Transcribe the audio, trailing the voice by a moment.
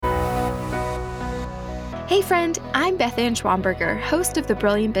Hey friend, I'm Beth Ann Schwamberger, host of the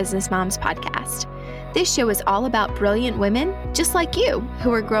Brilliant Business Moms podcast. This show is all about brilliant women, just like you,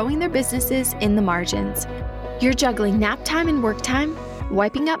 who are growing their businesses in the margins. You're juggling nap time and work time,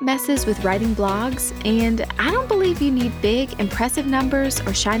 wiping up messes with writing blogs, and I don't believe you need big, impressive numbers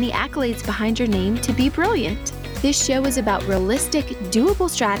or shiny accolades behind your name to be brilliant. This show is about realistic, doable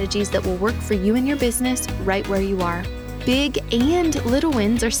strategies that will work for you and your business right where you are. Big and little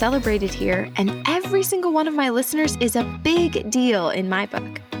wins are celebrated here, and every single one of my listeners is a big deal in my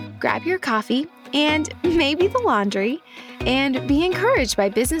book. Grab your coffee and maybe the laundry, and be encouraged by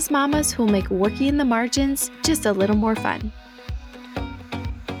business mamas who'll make working in the margins just a little more fun.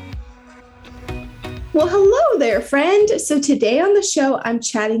 Well, hello there, friend. So today on the show, I'm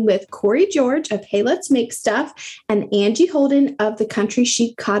chatting with Corey George of Hey Let's Make Stuff and Angie Holden of the Country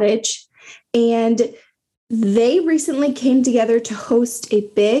Chic Cottage. And they recently came together to host a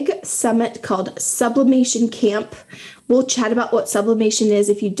big summit called Sublimation Camp. We'll chat about what sublimation is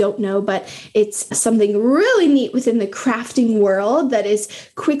if you don't know, but it's something really neat within the crafting world that is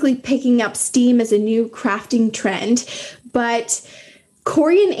quickly picking up steam as a new crafting trend. But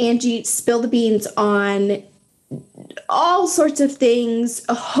Corey and Angie spill the beans on all sorts of things,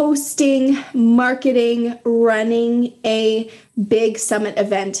 hosting, marketing, running a big summit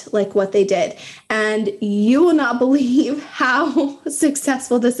event like what they did. And you will not believe how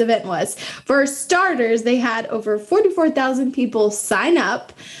successful this event was. For starters, they had over 44,000 people sign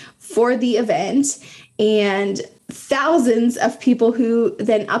up for the event and thousands of people who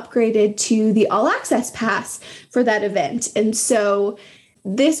then upgraded to the All Access Pass for that event. And so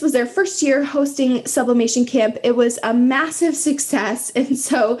this was their first year hosting Sublimation Camp. It was a massive success. And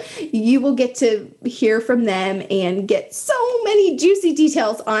so you will get to hear from them and get so many juicy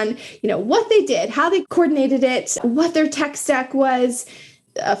details on, what they did, how they coordinated it, what their tech stack was,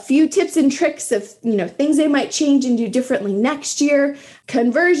 a few tips and tricks of, things they might change and do differently next year,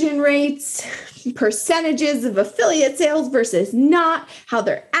 conversion rates, percentages of affiliate sales versus not, how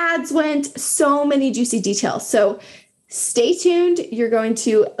their ads went, so many juicy details. So stay tuned. You're going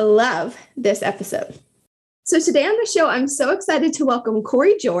to love this episode. So today on the show, I'm so excited to welcome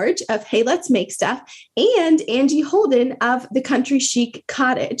Corey George of Hey Let's Make Stuff and Angie Holden of the Country Chic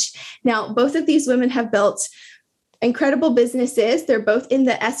Cottage. Now, both of these women have built incredible businesses. They're both in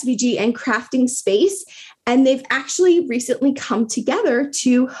the SVG and crafting space, and they've actually recently come together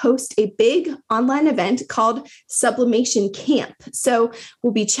to host a big online event called Sublimation Camp. So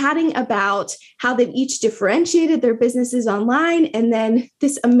we'll be chatting about how they've each differentiated their businesses online, and then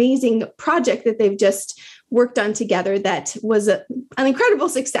this amazing project that they've just worked on together that was an incredible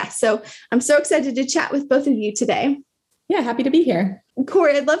success. So I'm so excited to chat with both of you today. Yeah, happy to be here.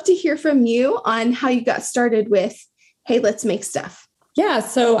 Corey, I'd love to hear from you on how you got started with Hey Let's Make Stuff. Yeah,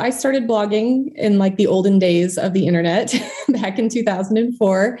 so I started blogging in the olden days of the internet back in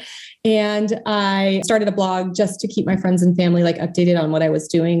 2004. And I started a blog just to keep my friends and family updated on what I was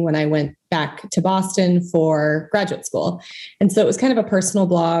doing when I went back to Boston for graduate school. And so it was kind of a personal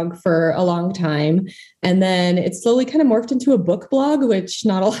blog for a long time. And then it slowly kind of morphed into a book blog, which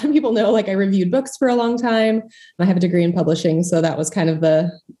not a lot of people know. I reviewed books for a long time. I have a degree in publishing. So that was kind of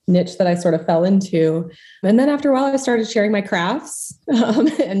the niche that I sort of fell into. And then after a while, I started sharing my crafts.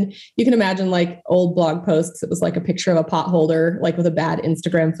 And you can imagine old blog posts. It was a picture of a pot holder, with a bad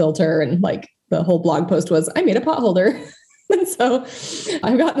Instagram filter. And the whole blog post was, I made a pot holder. And so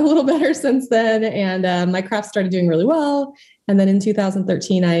I've gotten a little better since then. And my craft started doing really well. And then in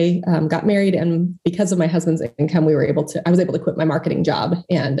 2013, I got married. And because of my husband's income, I was able to quit my marketing job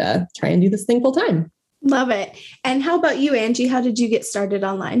and try and do this thing full time. Love it. And how about you, Angie? How did you get started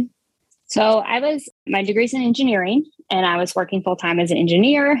online? So my degree's in engineering, and I was working full time as an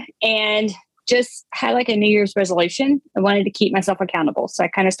engineer and just had a New Year's resolution. I wanted to keep myself accountable. So I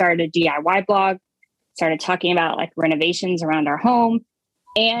kind of started a DIY blog, started talking about renovations around our home,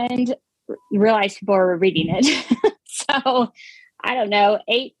 and realized people were reading it. So I don't know,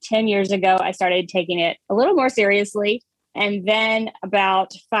 8-10 years ago, I started taking it a little more seriously. And then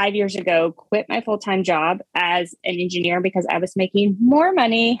about 5 years ago, quit my full-time job as an engineer because I was making more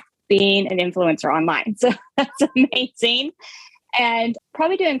money being an influencer online. So that's amazing. And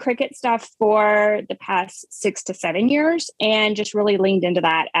probably doing Cricut stuff for the past 6 to 7 years, and just really leaned into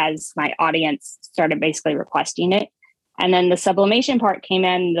that as my audience started basically requesting it. And then the sublimation part came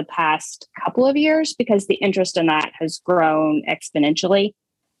in the past couple of years because the interest in that has grown exponentially.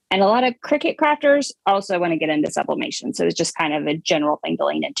 And a lot of Cricut crafters also want to get into sublimation. So it's just kind of a general thing to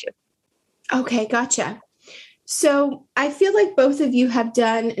lean into. Okay, gotcha. So I feel like both of you have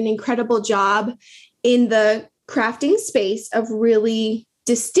done an incredible job in the crafting space of really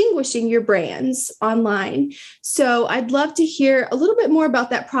distinguishing your brands online. So I'd love to hear a little bit more about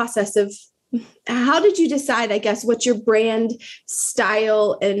that process of how did you decide, I guess, what your brand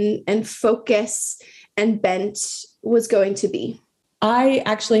style and focus and bent was going to be?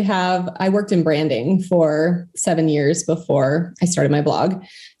 I worked in branding for 7 years before I started my blog.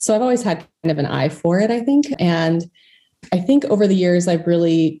 So I've always had kind of an eye for it, I think. And I think over the years, I've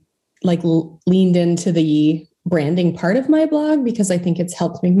really leaned into the branding part of my blog because I think it's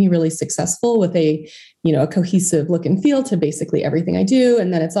helped make me really successful with a cohesive look and feel to basically everything I do.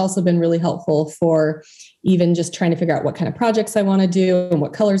 And then it's also been really helpful for even just trying to figure out what kind of projects I want to do and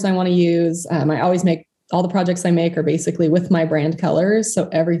what colors I want to use. I always make all the projects I make are basically with my brand colors. So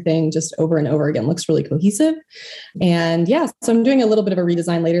everything just over and over again looks really cohesive. And so I'm doing a little bit of a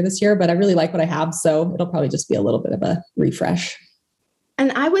redesign later this year, but I really like what I have. So it'll probably just be a little bit of a refresh.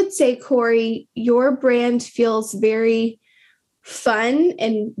 And I would say, Corey, your brand feels very fun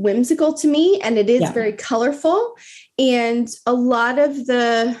and whimsical to me. And it is very colorful. And a lot of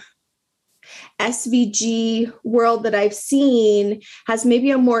the SVG world that I've seen has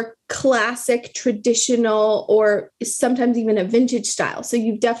maybe a more classic, traditional, or sometimes even a vintage style. So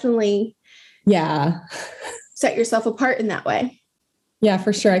you've definitely set yourself apart in that way. Yeah,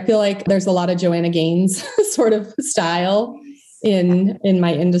 for sure. I feel like there's a lot of Joanna Gaines sort of style in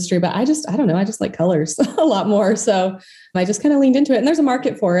my industry, but I don't know. I just like colors a lot more. So I just kind of leaned into it, and there's a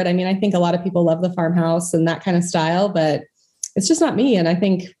market for it. I mean, I think a lot of people love the farmhouse and that kind of style, but it's just not me. And I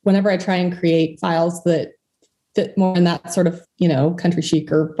think whenever I try and create files that fit more in that sort of, country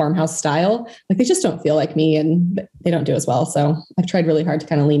chic or farmhouse style, they just don't feel like me and they don't do as well. So I've tried really hard to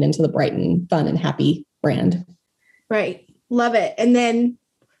kind of lean into the bright and fun and happy brand. Right. Love it. And then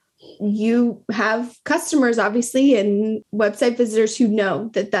you have customers, obviously, and website visitors who know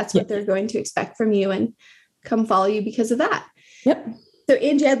that that's what they're going to expect from you and come follow you because of that. Yep. So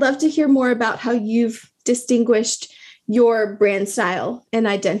Angie, I'd love to hear more about how you've distinguished your brand style and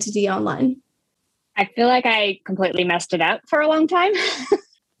identity online. I feel like I completely messed it up for a long time.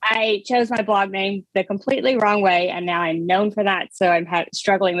 I chose my blog name the completely wrong way, and now I'm known for that. So I'm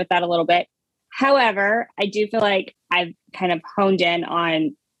struggling with that a little bit. However, I do feel like I've kind of honed in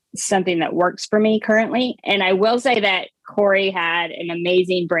on something that works for me currently. And I will say that Corey had an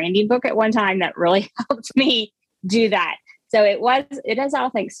amazing branding book at one time that really helped me do that. So it is all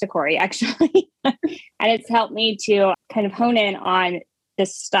thanks to Corey, actually. And it's helped me to kind of hone in on the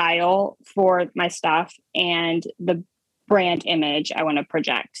style for my stuff and the brand image I want to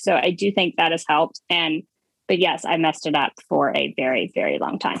project. So I do think that has helped. But yes, I messed it up for a very, very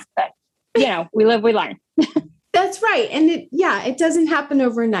long time. But, we live, we learn. That's right. And it doesn't happen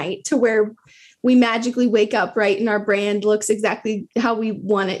overnight to where we magically wake up, right, and our brand looks exactly how we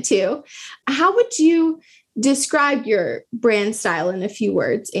want it to. How would you describe your brand style in a few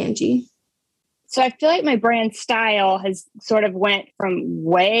words, Angie? So I feel like my brand style has sort of went from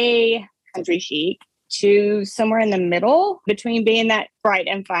way country chic to somewhere in the middle between being that bright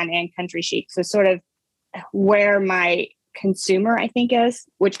and fun and country chic. So sort of where my consumer, I think, is,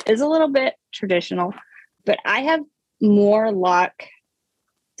 which is a little bit traditional, but I have more luck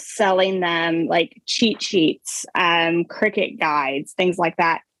selling them like cheat sheets, Cricut guides, things like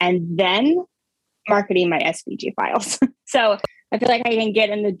that, and then marketing my SVG files. So I feel like I can get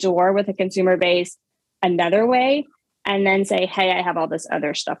in the door with a consumer base another way and then say, hey, I have all this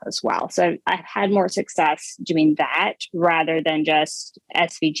other stuff as well. So I've had more success doing that rather than just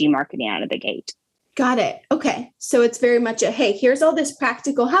SVG marketing out of the gate. Got it. Okay. So it's very much hey, here's all this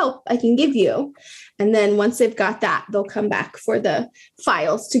practical help I can give you. And then once they've got that, they'll come back for the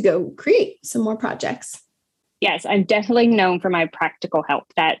files to go create some more projects. Yes, I'm definitely known for my practical help.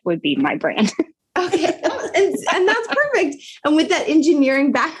 That would be my brand. Okay. And that's perfect. And with that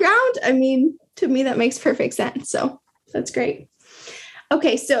engineering background, I mean, to me, that makes perfect sense. So that's great.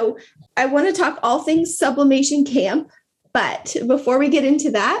 Okay. So I want to talk all things Sublimation Camp. But before we get into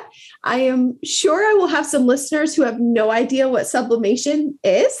that, I am sure I will have some listeners who have no idea what sublimation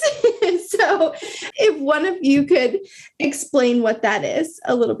is. So if one of you could explain what that is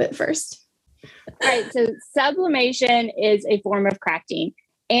a little bit first. All right. So sublimation is a form of crafting,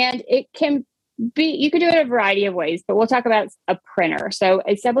 and it can be, you could do it a variety of ways, but we'll talk about a printer. So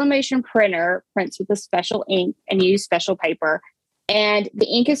a sublimation printer prints with a special ink and use special paper. And the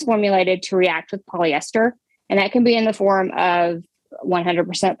ink is formulated to react with polyester. And that can be in the form of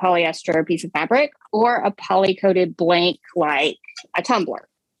 100% polyester piece of fabric or a poly-coated blank like a tumbler.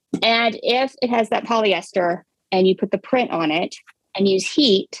 And if it has that polyester and you put the print on it and use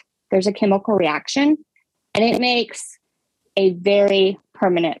heat, there's a chemical reaction and it makes a very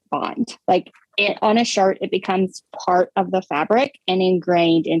permanent bond. Like on a shirt, it becomes part of the fabric and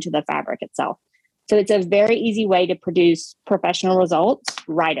ingrained into the fabric itself. So it's a very easy way to produce professional results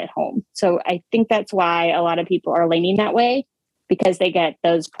right at home. So I think that's why a lot of people are leaning that way, because they get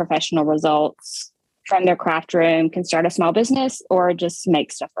those professional results from their craft room, can start a small business, or just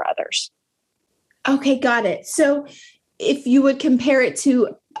make stuff for others. Okay, got it. So if you would compare it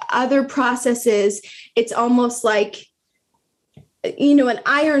to other processes, it's almost like, an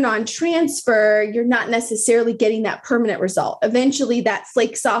iron-on transfer, you're not necessarily getting that permanent result. Eventually that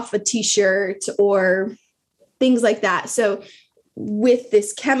flakes off a t-shirt or things like that. So with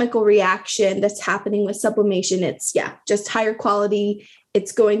this chemical reaction that's happening with sublimation, it's just higher quality.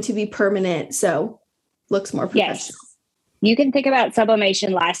 It's going to be permanent. So looks more professional. Yes. You can think about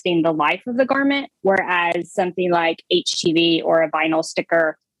sublimation lasting the life of the garment, whereas something like HTV or a vinyl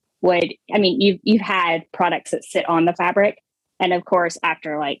sticker you've had products that sit on the fabric. And of course,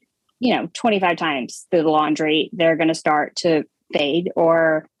 after 25 times through the laundry, they're going to start to fade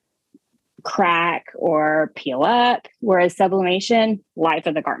or crack or peel up. Whereas sublimation, life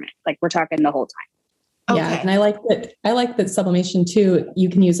of the garment, we're talking the whole time. Yeah, and I like that sublimation too. You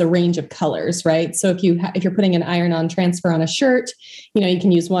can use a range of colors, right? So if you're putting an iron-on transfer on a shirt, you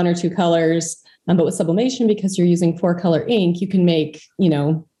can use 1 or 2 colors. But with sublimation, because you're using 4-color ink, you can make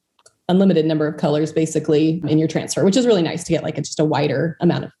unlimited number of colors basically in your transfer, which is really nice to get just a wider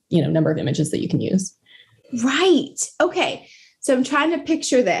amount of number of images that you can use. Right. Okay. So I'm trying to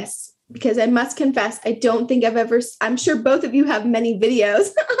picture this, because I must confess, I don't think I'm sure both of you have many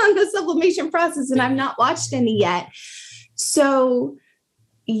videos on the sublimation process, and I've not watched any yet. So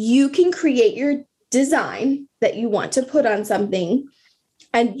you can create your design that you want to put on something,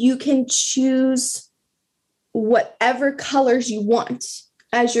 and you can choose whatever colors you want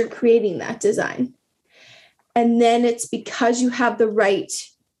as you're creating that design. And then it's because you have the right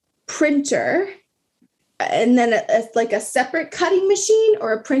printer, and then it's like a separate cutting machine,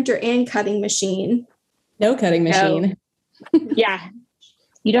 or a printer and cutting machine. No cutting machine. No. Yeah.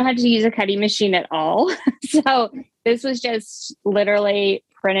 You don't have to use a cutting machine at all. So this was just literally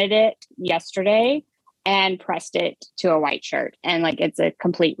printed it yesterday and pressed it to a white shirt. And it's a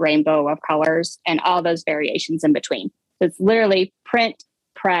complete rainbow of colors and all those variations in between. So it's literally print,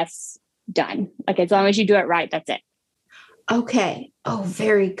 press, done. As long as you do it right, that's it. Okay. Oh,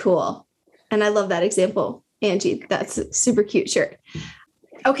 very cool. And I love that example, Angie. That's a super cute shirt.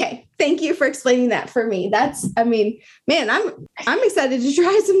 Okay. Thank you for explaining that for me. I'm excited to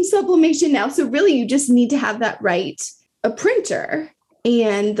try some sublimation now. So really you just need to have that a printer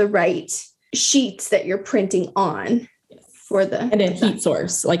and the right sheets that you're printing on for and a heat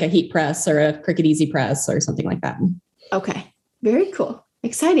source, like a heat press or a Cricut Easy Press or something like that. Okay. Very cool.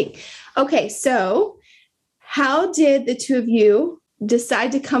 Exciting. Okay. So how did the two of you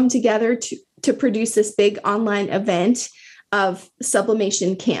decide to come together to produce this big online event of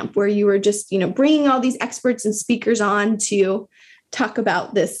Sublimation Camp, where you were just, bringing all these experts and speakers on to talk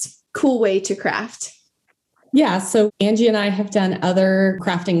about this cool way to craft? Yeah. So Angie and I have done other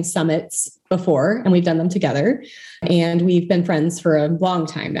crafting summits before, and we've done them together, and we've been friends for a long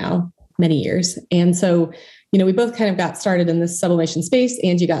time now, many years. And so, we both kind of got started in this sublimation space.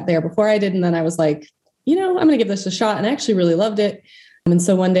 Angie got there before I did. And then I was like, I'm going to give this a shot. And I actually really loved it. And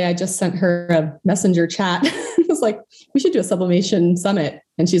so one day I just sent her a messenger chat. I was like, we should do a sublimation summit.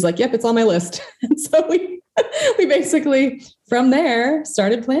 And she's like, yep, it's on my list. And so we basically from there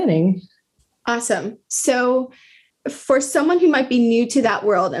started planning. Awesome. So for someone who might be new to that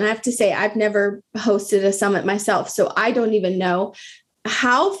world, and I have to say, I've never hosted a summit myself, so I don't even know,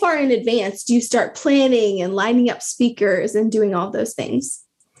 how far in advance do you start planning and lining up speakers and doing all those things?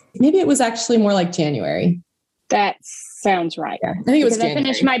 Maybe it was actually more like January. That sounds right. Yeah, I think it was January. I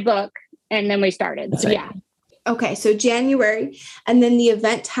finished my book and then we started. That's so right. Yeah. Okay. So January, and then the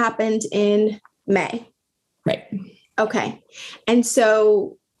event happened in May. Right. Okay. And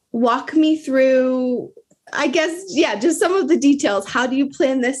so walk me through, I guess, just some of the details. How do you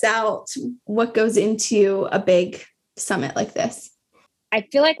plan this out? What goes into a big summit like this? I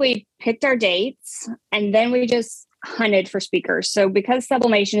feel like we picked our dates and then we just hunted for speakers. So because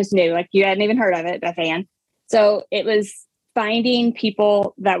sublimation is new, you hadn't even heard of it, Beth Ann. So it was finding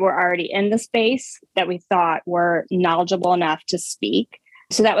people that were already in the space that we thought were knowledgeable enough to speak.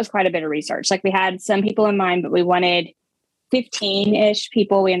 So that was quite a bit of research. We had some people in mind, but we wanted 15-ish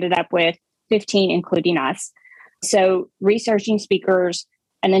people. We ended up with 15, including us. So researching speakers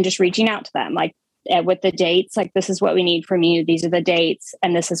and then just reaching out to them, with the dates, this is what we need from you. These are the dates,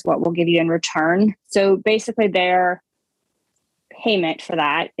 and this is what we'll give you in return. So basically their payment for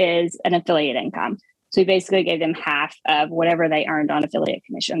that is an affiliate income. So we basically gave them half of whatever they earned on affiliate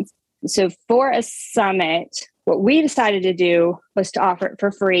commissions. So for a summit, what we decided to do was to offer it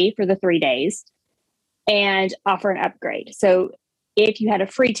for free for the 3 days and offer an upgrade. So if you had a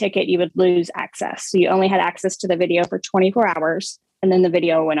free ticket, you would lose access. So you only had access to the video for 24 hours and then the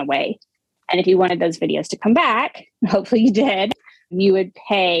video went away. And if you wanted those videos to come back, hopefully you did, you would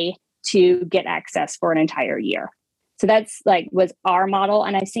pay to get access for an entire year. So that's was our model.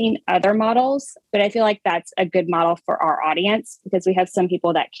 And I've seen other models, but I feel like that's a good model for our audience because we have some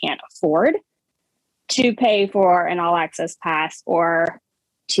people that can't afford to pay for an all access pass or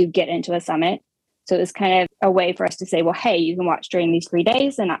to get into a summit. So it's kind of a way for us to say, well, hey, you can watch during these 3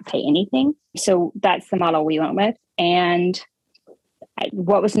 days and not pay anything. So that's the model we went with. And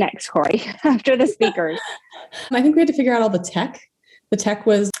what was next, Corey, after the speakers? I think we had to figure out all the tech. The tech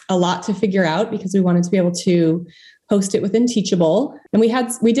was a lot to figure out because we wanted to be able to host it within Teachable. And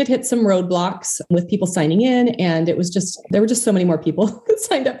we did hit some roadblocks with people signing in. And there were just so many more people who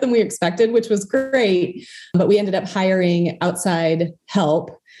signed up than we expected, which was great. But we ended up hiring outside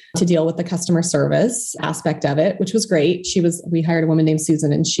help to deal with the customer service aspect of it, which was great. We hired a woman named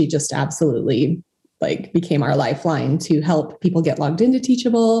Susan, and she just absolutely became our lifeline to help people get logged into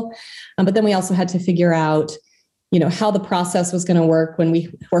Teachable. But then we also had to figure out, how the process was going to work when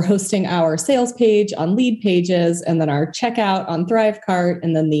we were hosting our sales page on Lead Pages and then our checkout on Thrivecart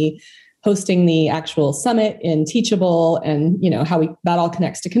and then hosting the actual summit in Teachable and, how that all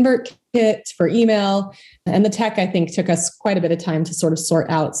connects to ConvertKit for email. And the tech, I think, took us quite a bit of time to sort of sort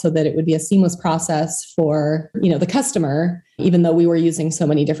out so that it would be a seamless process for, the customer, even though we were using so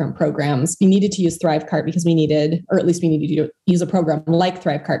many different programs. We needed to use Thrivecart because we needed to use a program like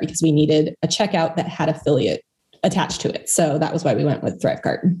Thrivecart because we needed a checkout that had affiliate attached to it. So that was why we went with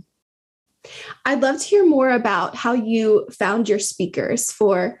Thrivecart. I'd love to hear more about how you found your speakers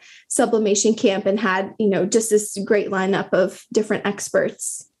for Sublimation Camp and had, just this great lineup of different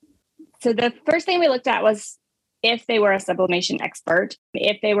experts. So the first thing we looked at was if they were a sublimation expert,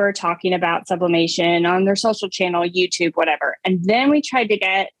 if they were talking about sublimation on their social channel, YouTube, whatever. And then we tried to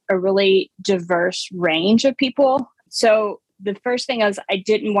get a really diverse range of people. So the first thing is I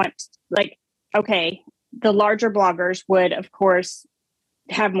didn't want, the larger bloggers would, of course,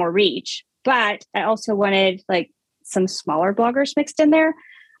 have more reach. But I also wanted some smaller bloggers mixed in there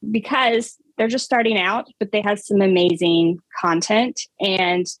because they're just starting out, but they have some amazing content.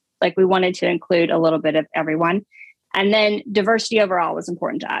 And we wanted to include a little bit of everyone. And then diversity overall was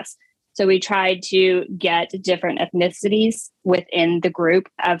important to us. So we tried to get different ethnicities within the group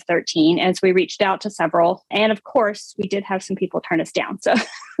of 13 as we reached out to several. And of course, we did have some people turn us down. So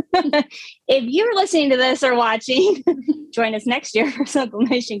if you're listening to this or watching, join us next year for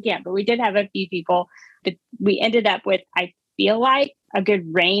Sublimation Camp. But we did have a few people, but we ended up with, I feel like, a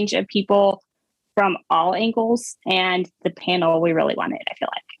good range of people from all angles. And the panel we really wanted, I feel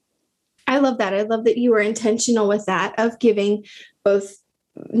like. I love that. I love that you were intentional with that, of giving both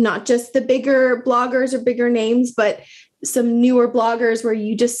not just the bigger bloggers or bigger names, but some newer bloggers where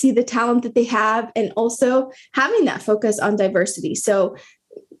you just see the talent that they have and also having that focus on diversity. So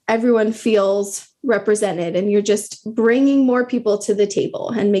everyone feels represented and you're just bringing more people to the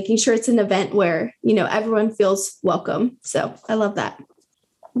table and making sure it's an event where, everyone feels welcome. So I love that.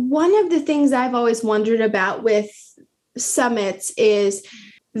 One of the things I've always wondered about with summits is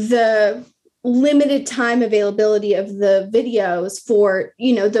the limited time availability of the videos for,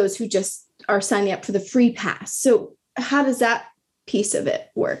 those who just are signing up for the free pass. So how does that piece of it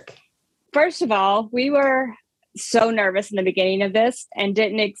work? First of all, we were so nervous in the beginning of this and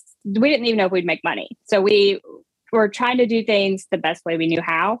we didn't even know if we'd make money. So we were trying to do things the best way we knew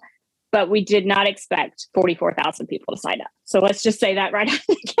how, but we did not expect 44,000 people to sign up. So let's just say that right out of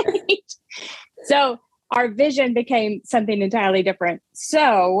the gate. So our vision became something entirely different.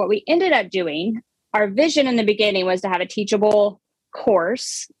 So what we ended up doing, our vision in the beginning was to have a Teachable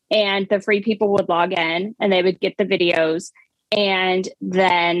course and the free people would log in and they would get the videos. And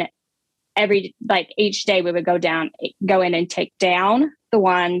then each day we would go in and take down the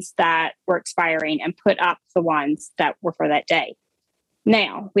ones that were expiring and put up the ones that were for that day.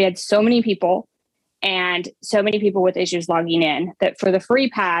 Now we had so many people and so many people with issues logging in that for the free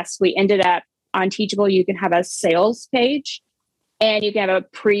pass, we ended up on Teachable, you can have a sales page and you can have a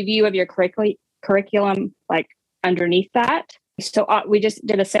preview of your curriculum underneath that. So we just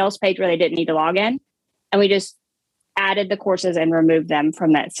did a sales page where they didn't need to log in and we just added the courses and removed them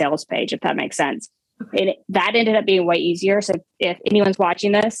from that sales page, if that makes sense. That ended up being way easier. So if anyone's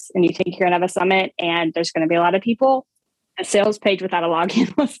watching this and you think you're going to have a summit and there's going to be a lot of people, a sales page without a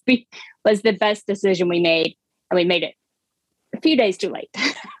login was the best decision we made. And we made it a few days too late.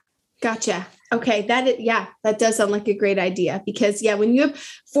 Gotcha. Okay. That does sound like a great idea because when you have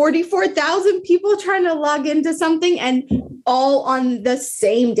 44,000 people trying to log into something and all on the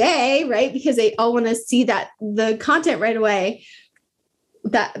same day, right? Because they all want to see the content right away.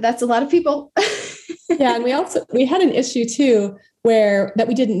 That's a lot of people. Yeah. And we had an issue too, that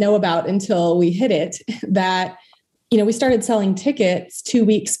we didn't know about until we hit it, that, we started selling tickets 2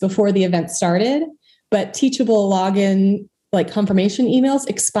 weeks before the event started, but Teachable login, like confirmation emails,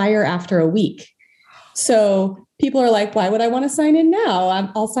 expire after a week. So people are like, why would I want to sign in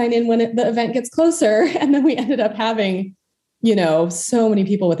now? I'll sign in when the event gets closer. And then we ended up having, so many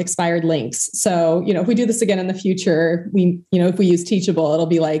people with expired links. So, if we do this again in the future, if we use Teachable, it'll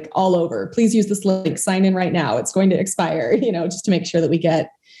be like all over. Please use this link, sign in right now. It's going to expire, just to make sure that we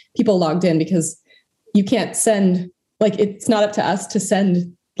get people logged in, because you can't send, it's not up to us to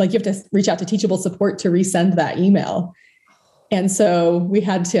send, you have to reach out to Teachable support to resend that email. And so we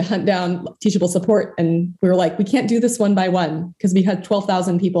had to hunt down Teachable support, and we were like, we can't do this one by one because we had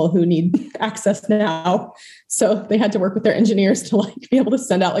 12,000 people who need access now. So they had to work with their engineers to be able to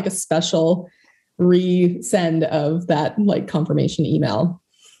send out a special resend of that confirmation email.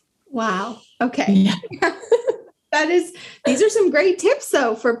 Wow. Okay. Yeah. These are some great tips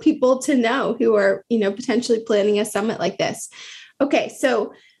though for people to know who are, potentially planning a summit like this. Okay.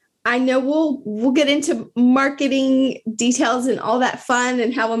 So I know we'll get into marketing details and all that fun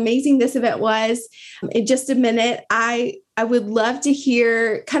and how amazing this event was in just a minute. I would love to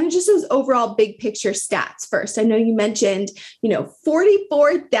hear kind of just those overall big picture stats first. I know you mentioned,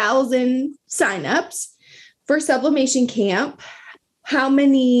 44,000 signups for Sublimation Camp. How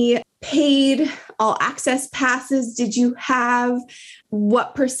many paid all access passes did you have?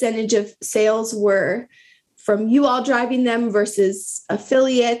 What percentage of sales were from you all driving them versus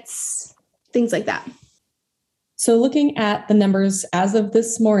affiliates, things like that? So looking at the numbers as of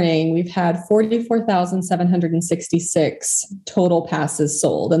this morning, we've had 44,766 total passes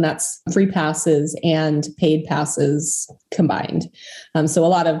sold, and that's free passes and paid passes combined. So a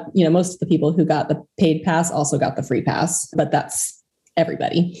lot of, most of the people who got the paid pass also got the free pass, but that's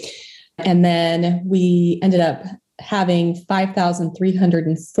everybody. And then we ended up having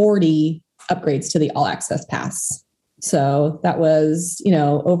 5,340 upgrades to the all access pass. So that was,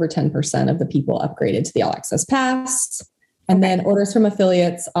 over 10% of the people upgraded to the all access pass. And then orders from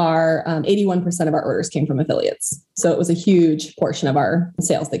affiliates are 81% of our orders came from affiliates. So it was a huge portion of our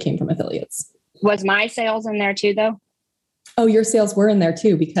sales that came from affiliates. Was my sales in there too, though? Oh, your sales were in there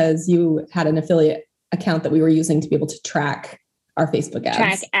too, because you had an affiliate account that we were using to be able to track our Facebook ads.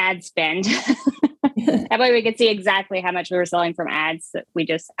 Track ad spend. That way we could see exactly how much we were selling from ads that we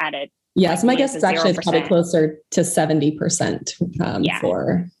just added. Yeah. So my guess is actually it's probably closer to 70%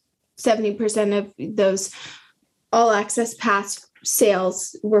 for 70% of those all access pass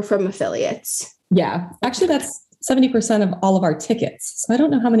sales were from affiliates. Yeah. Actually, that's 70% of all of our tickets. So I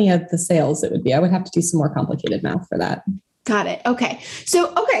don't know how many of the sales it would be. I would have to do some more complicated math for that. Got it. Okay.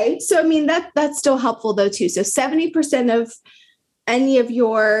 So I mean, that's still helpful though, too. So 70% of any of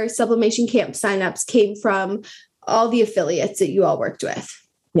your Sublimation Camp signups came from all the affiliates that you all worked with.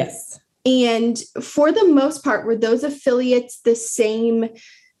 Yes. And for the most part, were those affiliates the same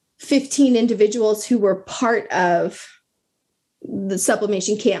 15 individuals who were part of the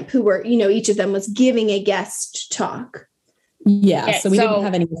Sublimation Camp, who were, each of them was giving a guest talk? Yeah. Okay, so we didn't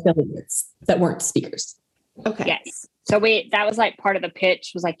have any affiliates that weren't speakers. Okay. Yes. So that was part of the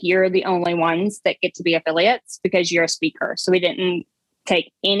pitch was you're the only ones that get to be affiliates because you're a speaker. So we didn't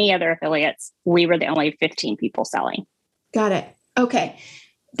take any other affiliates. We were the only 15 people selling. Got it. Okay.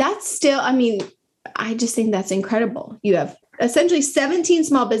 That's still, I just think that's incredible. You have essentially 17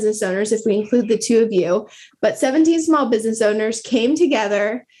 small business owners, if we include the two of you, but 17 small business owners came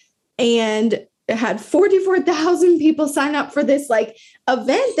together and had 44,000 people sign up for this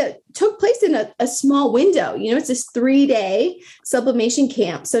event that took place in a small window. It's this 3-day Sublimation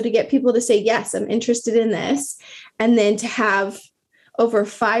Camp. So to get people to say, yes, I'm interested in this. And then to have over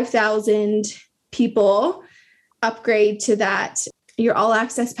 5,000 people upgrade to that, your all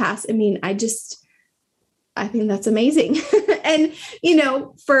access pass. I think that's amazing. And,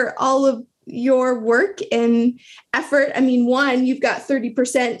 for all of your work and effort, one, you've got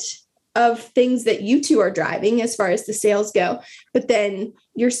 30% of things that you two are driving as far as the sales go, but then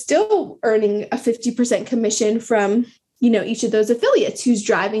you're still earning a 50% commission from, each of those affiliates who's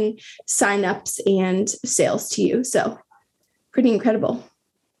driving signups and sales to you. So pretty incredible.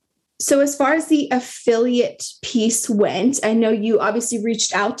 So as far as the affiliate piece went, I know you obviously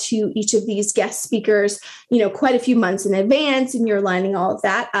reached out to each of these guest speakers, quite a few months in advance, and you're lining all of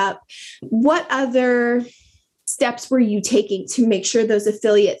that up. What other steps were you taking to make sure those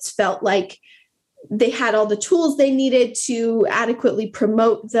affiliates felt like they had all the tools they needed to adequately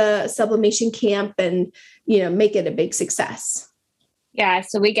promote the sublimation camp and, make it a big success? Yeah.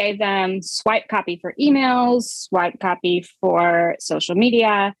 So we gave them swipe copy for emails, swipe copy for social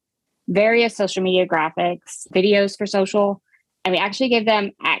media, various social media graphics, videos for social. And we actually gave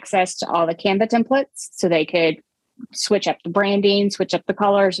them access to all the Canva templates so they could switch up the branding, switch up the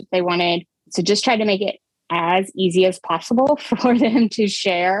colors if they wanted. So just try to make it as easy as possible for them to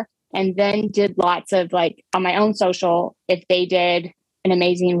share. And then did lots of on my own social, if they did an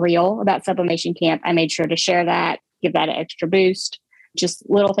amazing reel about sublimation camp, I made sure to share that, give that an extra boost, just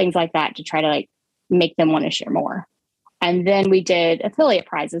little things like that to try to make them want to share more. And then we did affiliate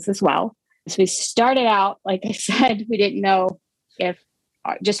prizes as well. So we started out, like I said, we didn't know if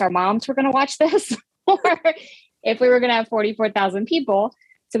just our moms were going to watch this or if we were going to have 44,000 people.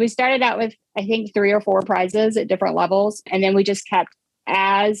 So we started out with, I think, 3 or 4 prizes at different levels. And then we just kept,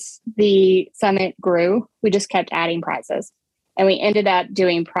 as the summit grew, we just kept adding prizes. And we ended up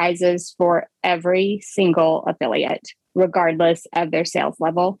doing prizes for every single affiliate, regardless of their sales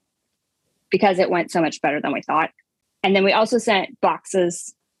level, because it went so much better than we thought. And then we also sent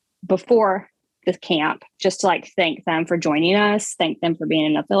boxes before the camp just to thank them for joining us, thank them for being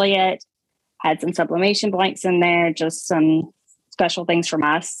an affiliate, had some sublimation blanks in there, just some special things from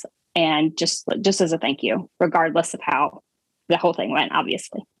us, and just as a thank you, regardless of how the whole thing went,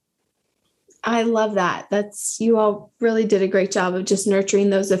 obviously. I love that. You all really did a great job of just nurturing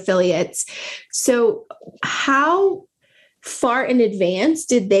those affiliates. So how far in advance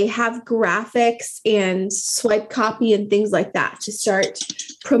did they have graphics and swipe copy and things like that to start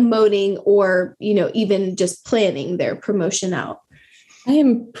promoting or, even just planning their promotion out? I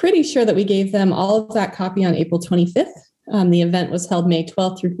am pretty sure that we gave them all of that copy on April 25th. The event was held May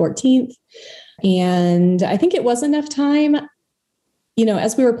 12th through 14th. And I think it was enough time.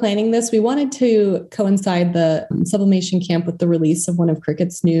 As we were planning this, we wanted to coincide the sublimation camp with the release of one of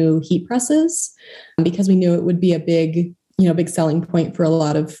Cricut's new heat presses, because we knew it would be a big selling point for a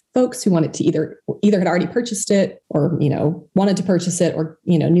lot of folks who wanted to either had already purchased it or, wanted to purchase it, or,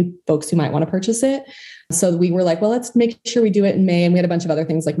 new folks who might want to purchase it. So we were like, well, let's make sure we do it in May. And we had a bunch of other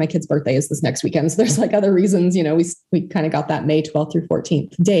things, like my kid's birthday is this next weekend. So there's other reasons, we kind of got that May 12th through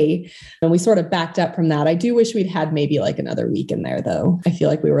 14th day. And we sort of backed up from that. I do wish we'd had maybe another week in there, though. I feel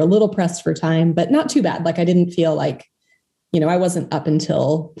like we were a little pressed for time, but not too bad. I didn't feel I wasn't up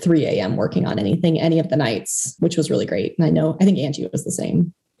until 3 a.m. working on any of the nights, which was really great. And I think Angie was the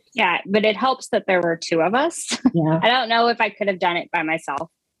same. Yeah, but it helps that there were 2 of us. Yeah. I don't know if I could have done it by myself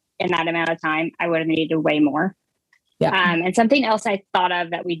in that amount of time. I would have needed way more. Yeah. And something else I thought of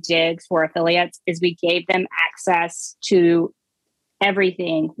that we did for affiliates is we gave them access to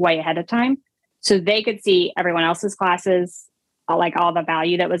everything way ahead of time. So they could see everyone else's classes, all the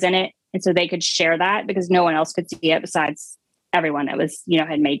value that was in it. And so they could share that because no one else could see it besides everyone that was,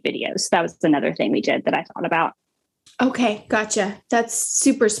 had made videos. That was another thing we did that I thought about. Okay, gotcha. That's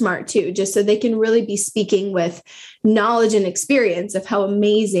super smart too, just so they can really be speaking with knowledge and experience of how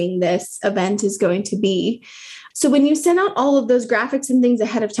amazing this event is going to be. So when you sent out all of those graphics and things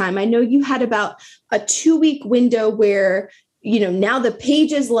ahead of time, I know you had about a 2-week window where, now the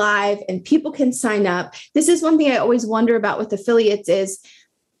page is live and people can sign up. This is one thing I always wonder about with affiliates is,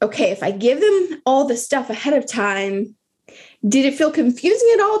 okay, if I give them all the stuff ahead of time, did it feel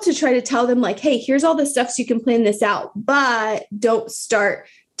confusing at all to try to tell them hey, here's all the stuff so you can plan this out, but don't start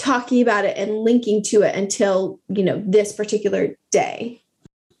talking about it and linking to it until, this particular day?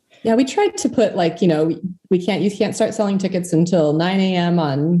 Yeah, we tried to put you can't start selling tickets until 9 a.m.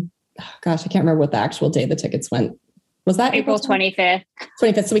 on, I can't remember what the actual day the tickets went. Was that April 25th?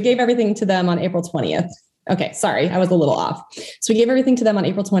 25th. So we gave everything to them on April 20th. Okay, sorry, I was a little off. So we gave everything to them on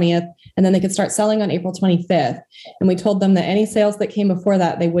April 20th, and then they could start selling on April 25th. And we told them that any sales that came before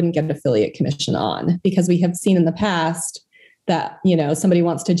that, they wouldn't get affiliate commission on, because we have seen in the past that, somebody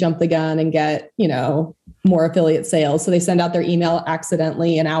wants to jump the gun and get, more affiliate sales. So they send out their email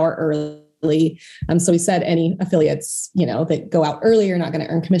accidentally an hour early. So we said any affiliates, that go out early, you're not going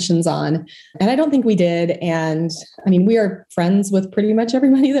to earn commissions on. And I don't think we did. And we are friends with pretty much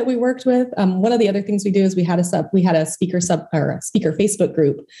everybody that we worked with. One of the other things we do is we had a speaker Facebook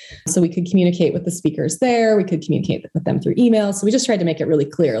group. So we could communicate with the speakers there. We could communicate with them through email. So we just tried to make it really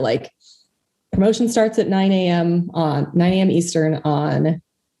clear, promotion starts at 9 a.m. Eastern on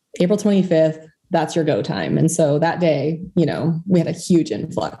April 25th. That's your go time. And so that day, we had a huge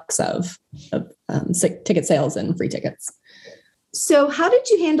influx of ticket sales and free tickets. So how did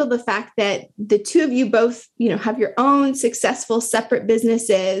you handle the fact that the 2 of you both, have your own successful separate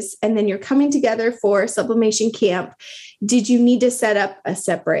businesses, and then you're coming together for sublimation camp? Did you need to set up a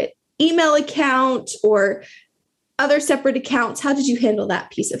separate email account or other separate accounts? How did you handle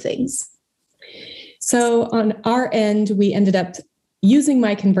that piece of things? So on our end, we ended up using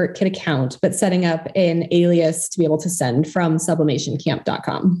my ConvertKit account, but setting up an alias to be able to send from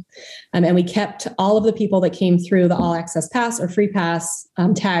sublimationcamp.com. And we kept all of the people that came through the all access pass or free pass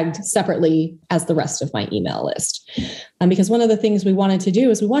tagged separately as the rest of my email list. Because one of the things we wanted to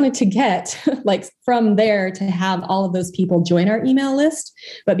do is we wanted to get like from there to have all of those people join our email list.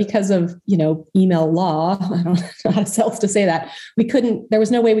 But because of, email law, I don't know how else to say that, there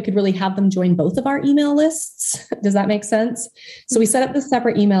was no way we could really have them join both of our email lists. Does that make sense? So we set up this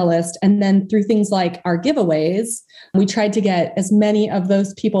separate email list. And then through things like our giveaways, we tried to get as many of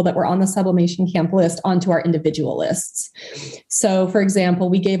those people that were on the Sublimation Camp list onto our individual lists. So for example,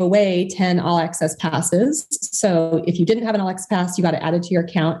 we gave away 10 all access passes. So if you didn't have an all access pass, you got it added to your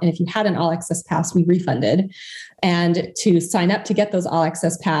account. And if you had an all access pass, we refunded. And to sign up to get those all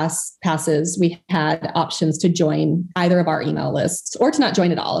access passes, we had options to join either of our email lists or to not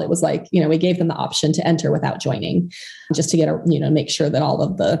join at all. It was like, we gave them the option to enter without joining, just to get make sure that all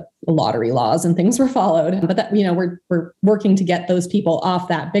of the lottery laws and things were followed. But that, we're working to get those people off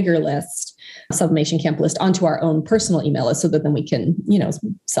that bigger list, Sublimation Camp list, onto our own personal email list so that then we can,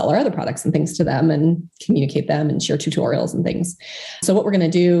 sell our other products and things to them and communicate them and share tutorials and things. So what we're going to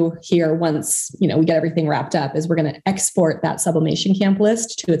do here once, we get everything wrapped up is we're going to export that Sublimation Camp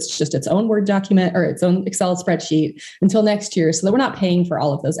list to its own Word document or its own Excel spreadsheet until next year so that we're not paying for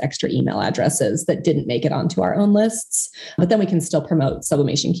all of those extra email addresses that didn't make it onto our own lists. But then we can still promote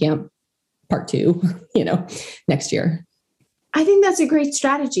Sublimation Camp Part 2, next year. I think that's a great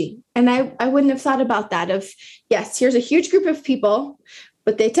strategy. And I wouldn't have thought about that yes, here's a huge group of people,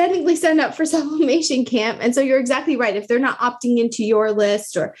 but they technically sign up for Sublimation Camp. And so you're exactly right. If they're not opting into your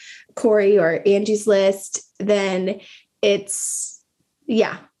list or Corey or Angie's list, then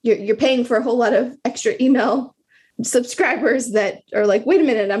you're paying for a whole lot of extra email subscribers that are like, wait a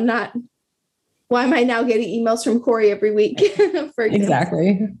minute, why am I now getting emails from Corey every week? For example.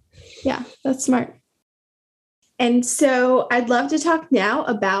 Exactly. Yeah, that's smart. And so I'd love to talk now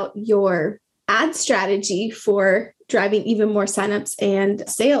about your ad strategy for driving even more signups and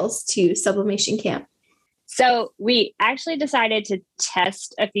sales to Sublimation Camp. So we actually decided to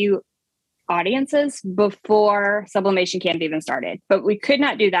test a few audiences before Sublimation Camp even started, but we could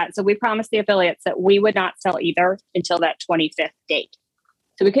not do that. So we promised the affiliates that we would not sell either until that 25th date.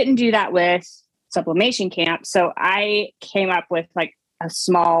 So we couldn't do that with Sublimation Camp. So I came up with like a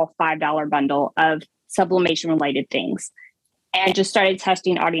small $5 bundle of sublimation related things and just started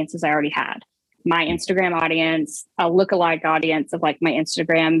testing audiences I already had. My Instagram audience, a lookalike audience of like my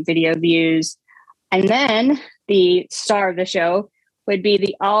Instagram video views. And then the star of the show would be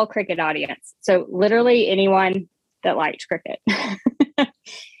the all Cricut audience. So literally anyone that liked Cricut.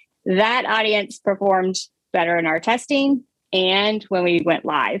 That audience performed better in our testing. And when we went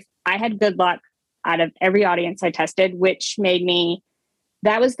live, I had good luck out of every audience I tested, which made me,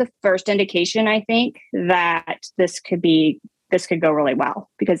 that was the first indication, I think, that this could go really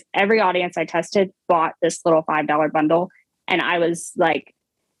well, because every audience I tested bought this little $5 bundle. And I was like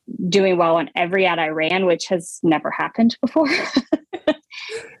doing well on every ad I ran, which has never happened before.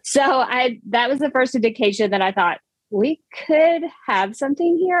 So that was the first indication that I thought we could have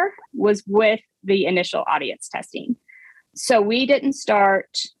something here, was with the initial audience testing. So we didn't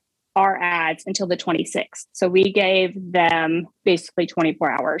start our ads until the 26th. So we gave them basically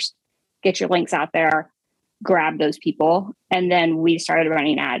 24 hours. Get your links out there, grab those people. And then we started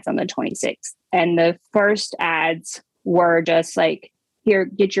running ads on the 26th. And the first ads were just like, here,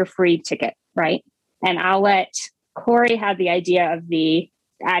 get your free ticket, right? And I'll let Corey have the idea of the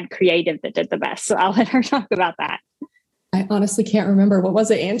ad creative that did the best. So I'll let her talk about that. I honestly can't remember. What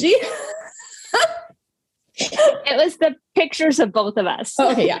was it, Angie? It was the pictures of both of us.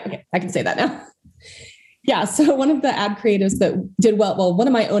 Oh, okay. Yeah. Okay. I can say that now. Yeah. So one of the ad creatives that did well, one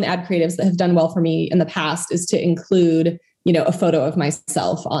of my own ad creatives that have done well for me in the past is to include, a photo of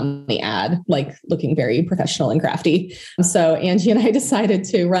myself on the ad, like looking very professional and crafty. So Angie and I decided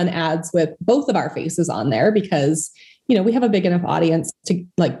to run ads with both of our faces on there because, we have a big enough audience to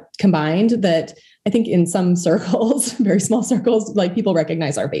combined that I think in some circles, very small circles, people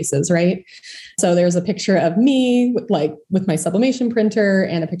recognize our faces, right? So there's a picture of me with my sublimation printer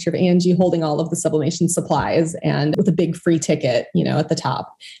and a picture of Angie holding all of the sublimation supplies and with a big free ticket, at the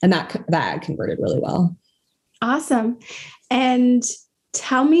top. And that converted really well. Awesome. And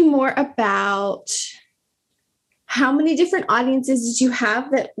tell me more about how many different audiences did you have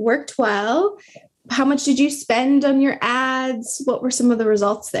that worked well? How much did you spend on your ads? What were some of the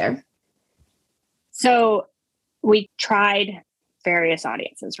results there? So we tried various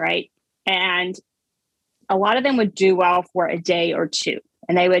audiences, right? And a lot of them would do well for a day or two,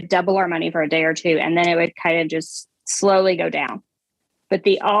 and they would double our money for a day or two, and then it would kind of just slowly go down. But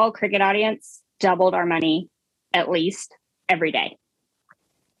the all cricket audience doubled our money at least every day.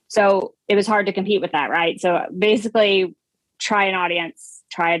 So it was hard to compete with that, right? So basically, try an audience,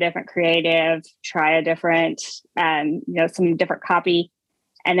 try a different creative, try a different, some different copy.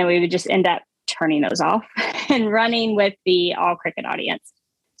 And then we would just end up turning those off and running with the all cricket audience.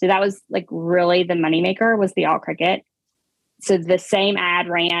 So that was like really the moneymaker was the all cricket. So the same ad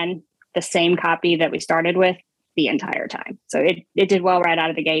ran the same copy that we started with the entire time. So it did well right out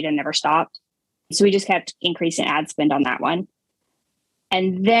of the gate and never stopped. So we just kept increasing ad spend on that one.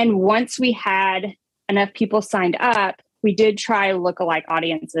 And then once we had enough people signed up, we did try lookalike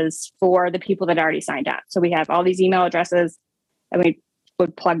audiences for the people that already signed up. So we have all these email addresses and we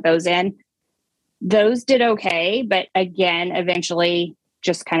would plug those in. Those did okay, but again, eventually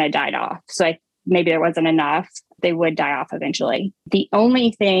just kind of died off. So maybe there wasn't enough. They would die off eventually. The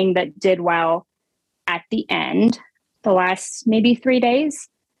only thing that did well at the end, the last maybe 3 days,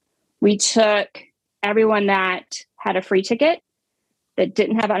 we took everyone that had a free ticket that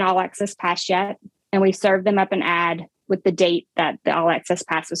didn't have an all access pass yet, and we served them up an ad with the date that the all access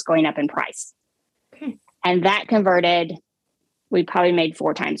pass was going up in price. Okay. And that converted, we probably made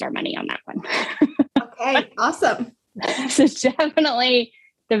 4 times our money on that one. Okay, awesome. So definitely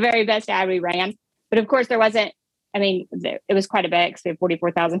the very best ad we ran. But of course, it was quite a bit because we have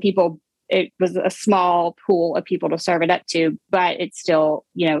 44,000 people. It was a small pool of people to serve it up to, but it still,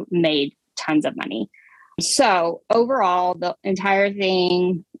 made tons of money. So overall, the entire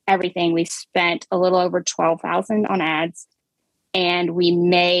thing, everything, we spent a little over $12,000 on ads, and we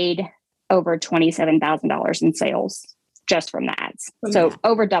made over $27,000 in sales just from the ads. So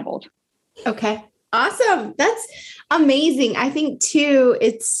over doubled. Okay. Awesome. That's amazing. I think too,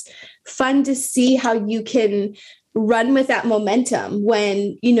 it's fun to see how you can run with that momentum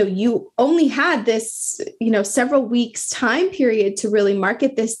when, you only had this, several weeks time period to really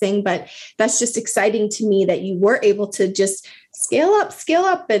market this thing. But that's just exciting to me that you were able to just scale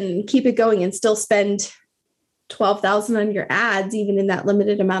up and keep it going and still spend $12,000 on your ads, even in that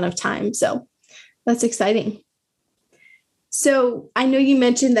limited amount of time. So that's exciting. So I know you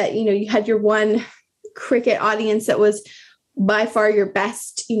mentioned that, you had your one cricket audience that was by far your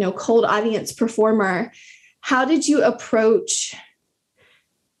best, cold audience performer. How did you approach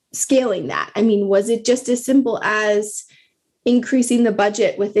scaling that? I mean, was it just as simple as increasing the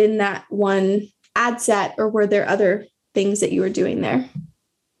budget within that one ad set, or were there other things that you were doing there?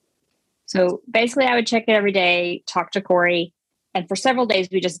 So basically I would check it every day, talk to Corey, and for several days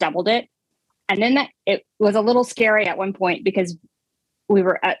we just doubled it. And then it was a little scary at one point because we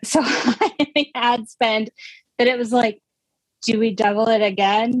were so high in the ad spend that it was like, do we double it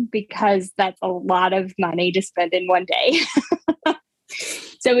again? Because that's a lot of money to spend in one day.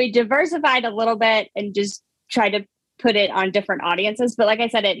 So we diversified a little bit and just tried to put it on different audiences. But like I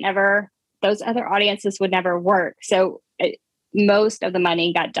said, those other audiences would never work. So most of the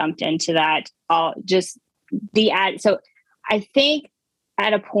money got dumped into that, just the ad. So I think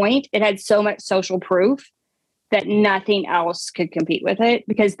at a point it had so much social proof that nothing else could compete with it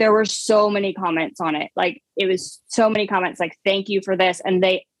because there were so many comments on it. Like it was so many comments like, thank you for this. And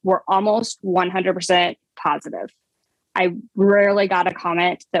they were almost 100% positive. I rarely got a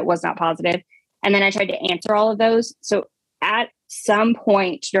comment that was not positive. And then I tried to answer all of those. So at some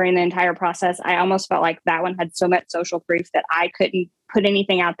point during the entire process, I almost felt like that one had so much social proof that I couldn't put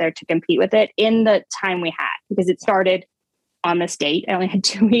anything out there to compete with it in the time we had, because it started on this date. I only had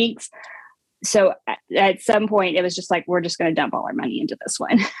 2 weeks. So at some point it was just like, we're just going to dump all our money into this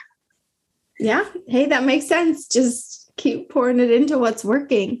one. Yeah. Hey, that makes sense. Just keep pouring it into what's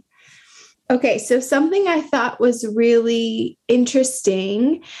working. Okay. So something I thought was really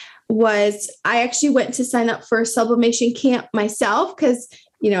interesting was I actually went to sign up for a sublimation camp myself because,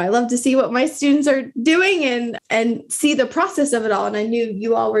 I love to see what my students are doing and see the process of it all. And I knew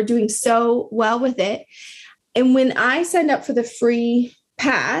you all were doing so well with it. And when I signed up for the free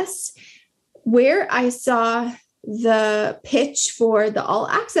pass, where I saw the pitch for the all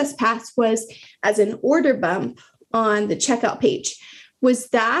access pass was as an order bump on the checkout page. Was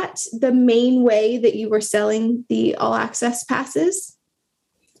that the main way that you were selling the all access passes?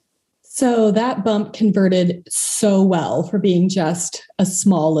 So that bump converted so well for being just a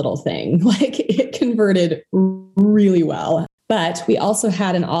small little thing. Like it converted really well. But we also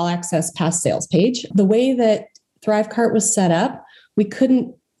had an all access pass sales page. The way that Thrivecart was set up, we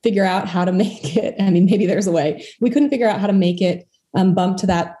couldn't figure out how to make it. I mean, maybe there's a way. We couldn't figure out how to make it bump to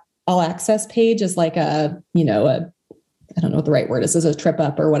that all access page as like a I don't know what the right word is a trip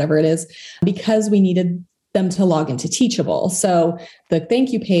up or whatever it is, because we needed them to log into Teachable. So the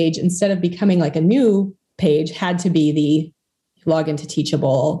thank you page, instead of becoming like a new page, had to be the log into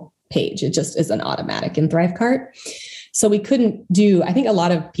Teachable page. It just isn't automatic in Thrivecart. So we couldn't do, I think a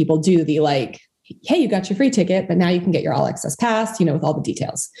lot of people do the like, hey, you got your free ticket, but now you can get your all access pass, with all the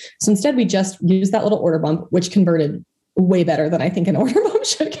details. So instead we just used that little order bump, which converted way better than I think an order bump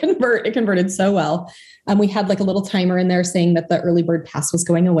should convert. It converted so well. We had like a little timer in there saying that the early bird pass was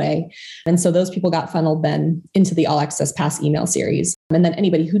going away. And so those people got funneled then into the all access pass email series. And then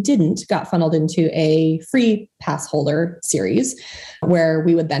anybody who didn't got funneled into a free pass holder series where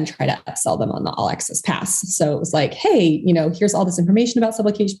we would then try to upsell them on the all access pass. So it was like, hey, here's all this information about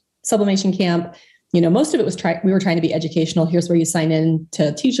Sublimation Camp. Most of it was we were trying to be educational. Here's where you sign in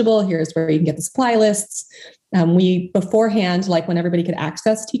to Teachable. Here's where you can get the supply lists. We beforehand, like when everybody could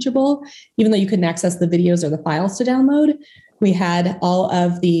access Teachable, even though you couldn't access the videos or the files to download, we had all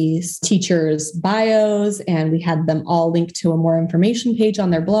of these teachers' bios and we had them all linked to a more information page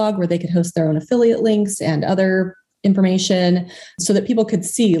on their blog where they could host their own affiliate links and other information so that people could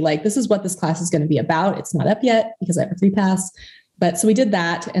see like, this is what this class is going to be about. It's not up yet because I have a free pass. But so we did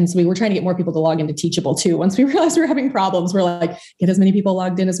that. And so we were trying to get more people to log into Teachable too. Once we realized we were having problems, we're like, get as many people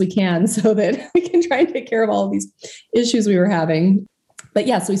logged in as we can so that we can try and take care of all of these issues we were having. But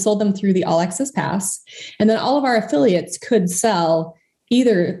yeah, so we sold them through the All Access Pass. And then all of our affiliates could sell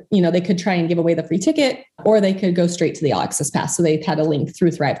either, they could try and give away the free ticket or they could go straight to the All Access Pass. So they had a link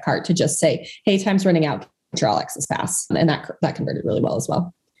through Thrivecart to just say, hey, time's running out, get your All Access Pass. And that converted really well as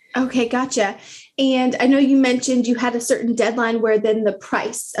well. Okay, gotcha. And I know you mentioned you had a certain deadline where then the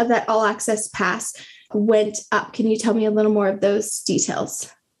price of that all access pass went up. Can you tell me a little more of those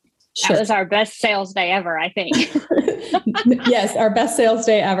details? Sure. That was our best sales day ever, I think. Yes, our best sales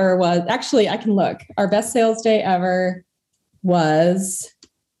day ever was, actually, I can look. Our best sales day ever was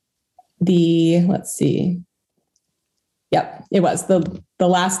let's see. Yep, it was the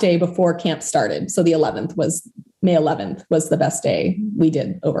last day before camp started. So the 11th was May 11th was the best day we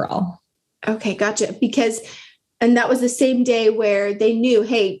did overall. Okay, gotcha. And that was the same day where they knew,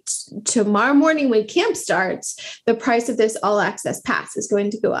 hey, tomorrow morning when camp starts, the price of this all access pass is going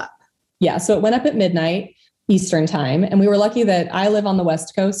to go up. Yeah. So it went up at midnight Eastern time. And we were lucky that I live on the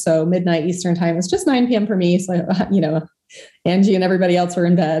West Coast. So midnight Eastern time is just 9 p.m. for me. So, Angie and everybody else were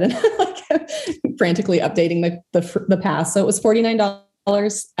in bed and like frantically updating the pass. So it was $49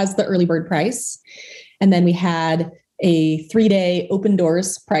 as the early bird price. And then we had a 3-day open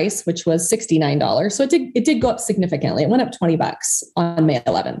doors price, which was $69. So it did go up significantly. It went up $20 on May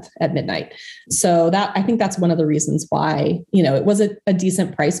 11th at midnight. So I think that's one of the reasons why, it was a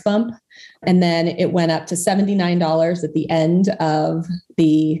decent price bump. And then it went up to $79 at the end of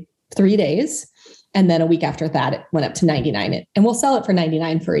the 3 days. And then a week after that, it went up to $99. And we'll sell it for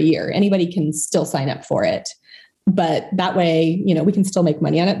 $99 for a year. Anybody can still sign up for it. But that way, we can still make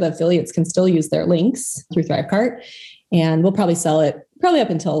money on it. The affiliates can still use their links through Thrivecart. And we'll probably sell it up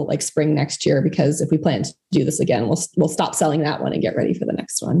until like spring next year, because if we plan to do this again, we'll stop selling that one and get ready for the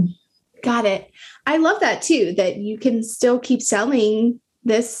next one. Got it. I love that too, that you can still keep selling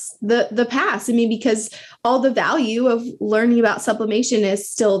the pass. I mean, because all the value of learning about sublimation is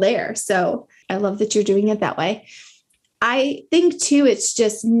still there. So I love that you're doing it that way. I think too, it's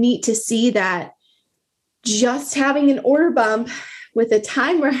just neat to see that just having an order bump with a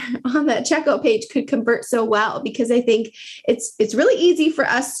timer on that checkout page could convert so well, because I think it's really easy for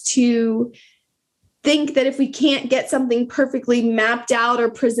us to think that if we can't get something perfectly mapped out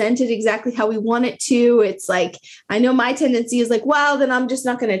or presented exactly how we want it to, it's like, I know my tendency is like, well, then I'm just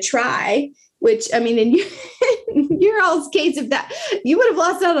not going to try, which, I mean, in your all's case, if that, you would have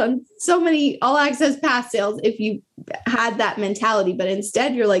lost out on so many all access pass sales if you had that mentality, but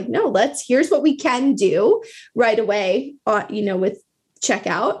instead you're like, no, here's what we can do right away, with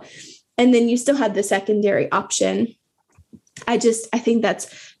checkout. And then you still have the secondary option. I think that's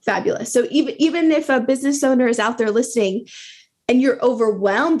fabulous. So even if a business owner is out there listening and you're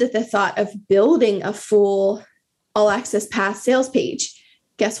overwhelmed at the thought of building a full all access pass sales page,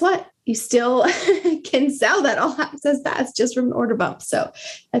 guess what? You still can sell that all access pass just from an order bump. So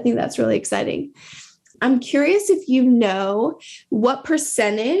I think that's really exciting. I'm curious if you know what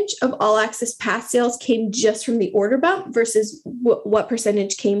percentage of all access pass sales came just from the order bump versus what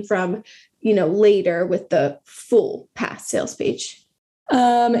percentage came from, later with the full pass sales page.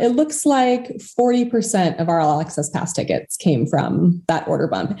 It looks like 40% of our all access pass tickets came from that order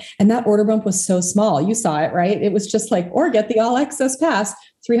bump. And that order bump was so small. You saw it, right? It was just like, or get the all access pass,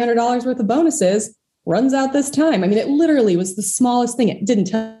 $300 worth of bonuses, runs out this time. I mean, it literally was the smallest thing. It didn't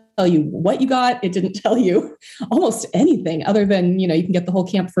tell tell you what you got. It didn't tell you almost anything other than, you can get the whole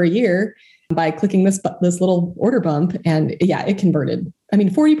camp for a year by clicking this little order bump. And yeah, it converted.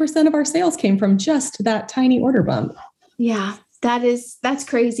 40% of our sales came from just that tiny order bump. Yeah, that's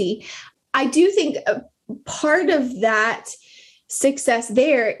crazy. I do think part of that success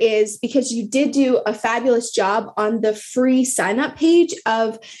there is because you did do a fabulous job on the free sign up page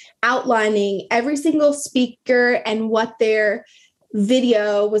of outlining every single speaker and what their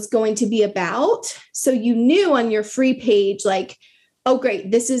video was going to be about. So you knew on your free page, like, oh,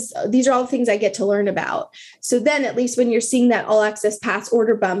 great, these are all the things I get to learn about. So then at least when you're seeing that all access pass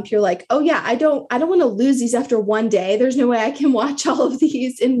order bump, you're like, oh yeah, I don't want to lose these after one day. There's no way I can watch all of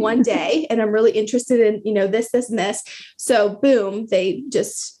these in one day. And I'm really interested in, this, and this. So boom, they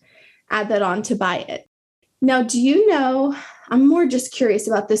just add that on to buy it. Now, do you know, I'm more just curious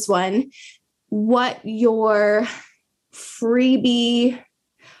about this one, what your freebie,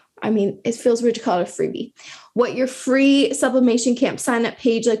 it feels weird to call it a freebie, what your free sublimation camp sign up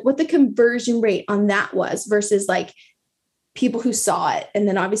page, like what the conversion rate on that was versus like people who saw it. And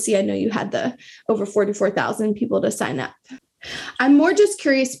then obviously I know you had the over 44,000 people to sign up. I'm more just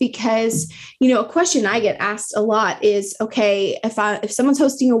curious because, a question I get asked a lot is, okay, if someone's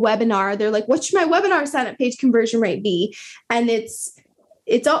hosting a webinar, they're like, what should my webinar sign up page conversion rate be? And it's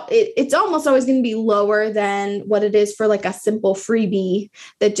almost always going to be lower than what it is for like a simple freebie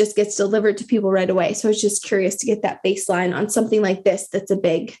that just gets delivered to people right away. So I was just curious to get that baseline on something like this. That's a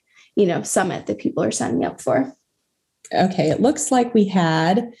big, summit that people are signing up for. Okay. It looks like we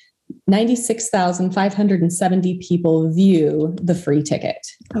had 96,570 people view the free ticket.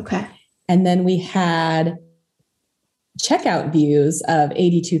 Okay. And then we had checkout views of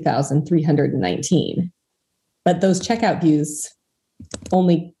 82,319. But those checkout views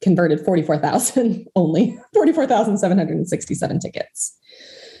only converted 44,767 tickets.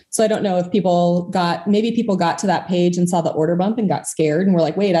 So I don't know if people got to that page and saw the order bump and got scared and were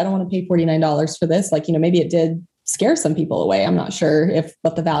like, wait, I don't want to pay $49 for this. Like, maybe it did scare some people away. I'm not sure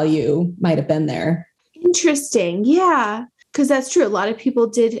what the value might have been there. Interesting. Yeah. Because that's true. A lot of people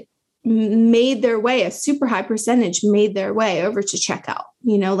made their way, a super high percentage made their way over to checkout,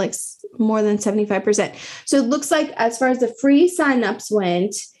 like more than 75%. So it looks like as far as the free signups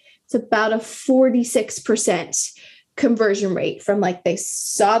went, it's about a 46% conversion rate from like they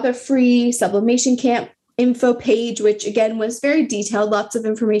saw the free sublimation camp info page, which again was very detailed, lots of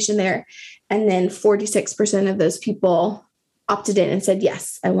information there. And then 46% of those people opted in and said,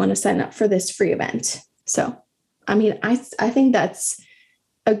 yes, I want to sign up for this free event. So, I think that's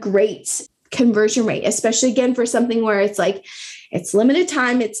a great conversion rate, especially again for something where it's like, it's limited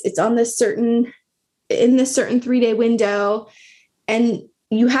time. It's on this certain 3-day window. And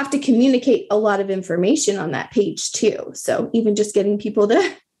you have to communicate a lot of information on that page too. So even just getting people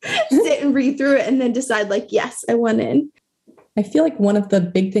to sit and read through it and then decide like, yes, I want in. I feel like one of the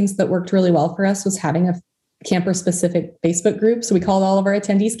big things that worked really well for us was having a camper specific Facebook group. So we called all of our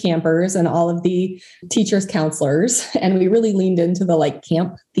attendees campers and all of the teachers counselors. And we really leaned into the like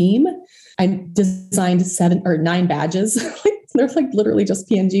camp theme. I designed 7 or 9 badges. They're like literally just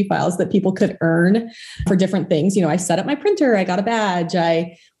PNG files that people could earn for different things. I set up my printer, I got a badge.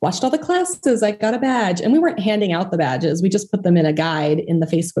 I watched all the classes, I got a badge. And we weren't handing out the badges. We just put them in a guide in the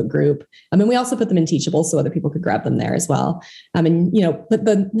Facebook group. We also put them in Teachable so other people could grab them there as well. But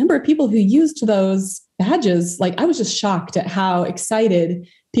the number of people who used those badges, like I was just shocked at how excited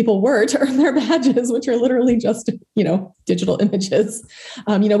people were to earn their badges, which are literally just, digital images.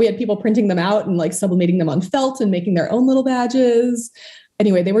 We had people printing them out and like sublimating them on felt and making their own little badges.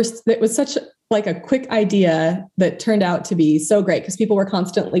 Anyway, it was such like a quick idea that turned out to be so great because people were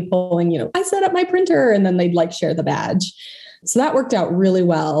constantly pulling, I set up my printer and then they'd like share the badge. So that worked out really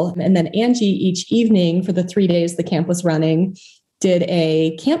well. And then Angie, each evening for the 3 days the camp was running, did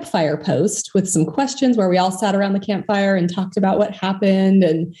a campfire post with some questions where we all sat around the campfire and talked about what happened.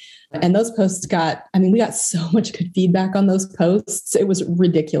 And those posts we got so much good feedback on those posts. It was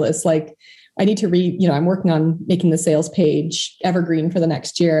ridiculous. Like I need to I'm working on making the sales page evergreen for the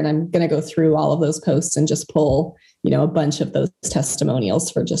next year. And I'm going to go through all of those posts and just pull, a bunch of those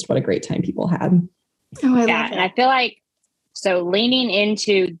testimonials for just what a great time people had. Oh, I love and it. I feel like, so leaning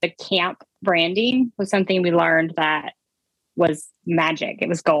into the camp branding was something we learned that was magic. It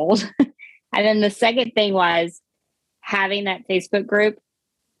was gold. And then the second thing was having that Facebook group.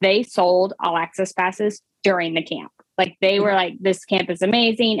 They sold all access passes during the camp. Like they were like, this camp is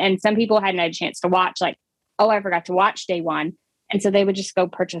amazing. And some people hadn't had a chance to watch, like, oh, I forgot to watch day 1. And so they would just go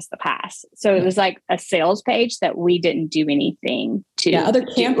purchase the pass. So it was like a sales page that we didn't do anything to. Yeah, other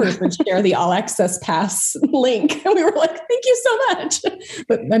campers would share the all access pass link. And we were like, thank you so much.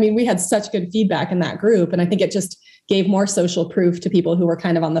 But I mean, we had such good feedback in that group. And I think it just gave more social proof to people who were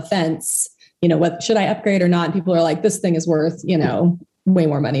kind of on the fence, what should I upgrade or not? And people are like, this thing is worth, way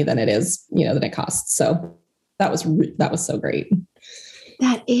more money than it is, than it costs. So that was so great.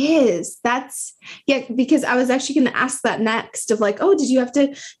 That's because I was actually going to ask that next of like, oh, did you have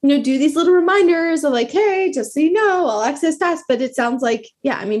to, do these little reminders of like, hey, just so you know, all access pass. But it sounds like,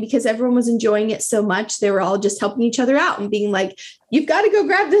 because everyone was enjoying it so much, they were all just helping each other out and being like, you've got to go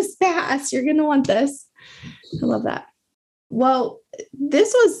grab this pass. You're going to want this. I love that. Well,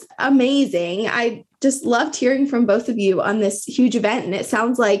 this was amazing. I just loved hearing from both of you on this huge event. And it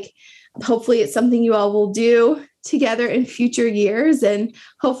sounds like hopefully it's something you all will do together in future years, and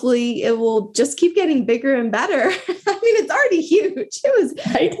hopefully it will just keep getting bigger and better. I mean, it's already huge.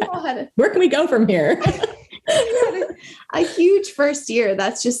 Where can we go from here? a huge first year.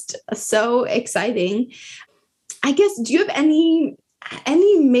 That's just so exciting. I guess, do you have any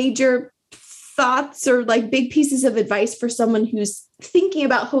major thoughts or like big pieces of advice for someone who's thinking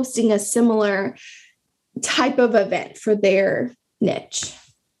about hosting a similar type of event for their niche?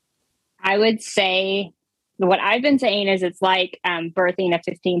 I would say what I've been saying is it's like birthing a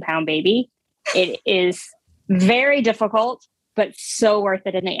 15-pound baby. It is very difficult, but so worth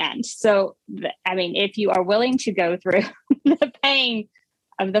it in the end. So, if you are willing to go through the pain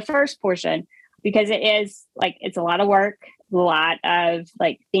of the first portion, because it is like, it's a lot of work, a lot of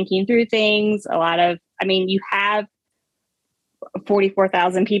like thinking through things, you have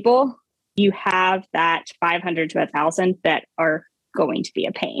 44,000 people, you have that 500 to 1,000 that are going to be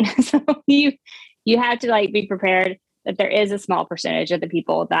a pain. So you have to like be prepared that there is a small percentage of the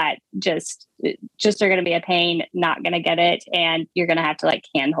people that just are going to be a pain, not going to get it. And you're going to have to like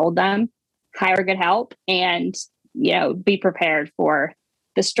handhold them, hire good help, and, be prepared for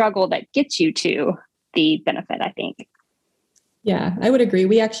the struggle that gets you to the benefit, I think. Yeah, I would agree.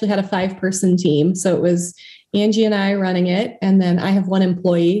 We actually had a 5-person team. So it was Angie and I running it. And then I have one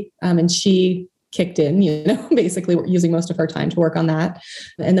employee and she kicked in, basically we're using most of her time to work on that.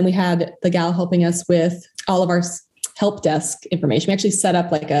 And then we had the gal helping us with all of our help desk information. We actually set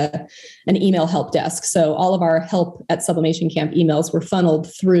up like an email help desk. So all of our help at Sublimation Camp emails were funneled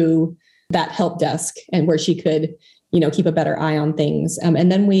through that help desk, and where she could, keep a better eye on things.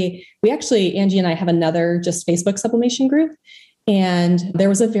 And then we actually, Angie and I have another just Facebook sublimation group. And there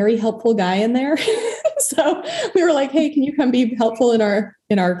was a very helpful guy in there. So we were like, hey, can you come be helpful in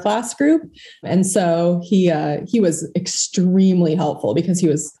our class group? And so he was extremely helpful because he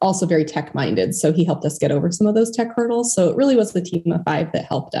was also very tech minded. So he helped us get over some of those tech hurdles. So it really was the team of 5 that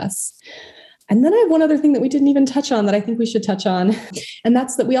helped us. And then I have one other thing that we didn't even touch on that I think we should touch on. And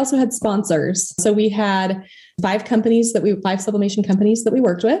that's that we also had sponsors. So we had 5 sublimation companies that we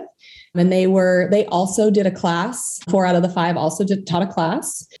worked with. And they also did a class. 4 out of the 5 also taught a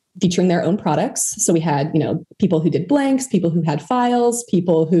class featuring their own products. So we had, people who did blanks, people who had files,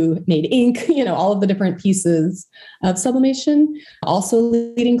 people who made ink, all of the different pieces of sublimation, also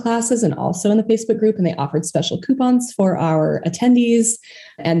leading classes and also in the Facebook group. And they offered special coupons for our attendees.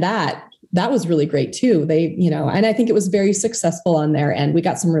 And that was really great too. They, and I think it was very successful on there. And we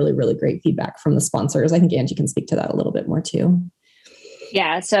got some really, really great feedback from the sponsors. I think Angie can speak to that a little bit more too.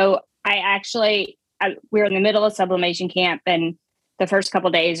 Yeah. So we were in the middle of Sublimation Camp, and the first couple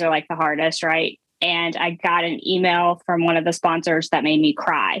of days are like the hardest, right? And I got an email from one of the sponsors that made me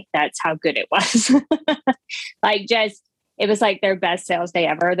cry. That's how good it was. It was like their best sales day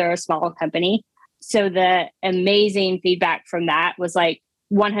ever. They're a small company. So the amazing feedback from that was like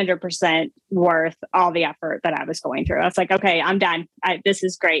 100% worth all the effort that I was going through. I was like, okay, I'm done. This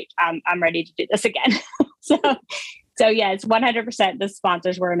is great. I'm ready to do this again. So yeah, it's 100%. The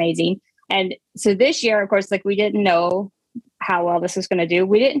sponsors were amazing. And so this year, of course, like we didn't know how well this was going to do.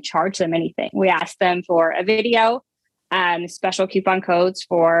 We didn't charge them anything. We asked them for a video, special coupon codes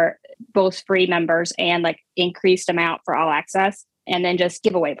for both free members and like increased amount for all access, and then just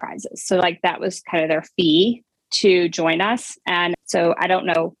giveaway prizes. So like that was kind of their fee to join us. And so I don't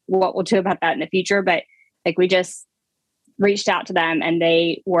know what we'll do about that in the future, but like we just reached out to them and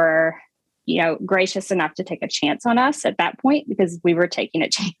they were, gracious enough to take a chance on us at that point because we were taking a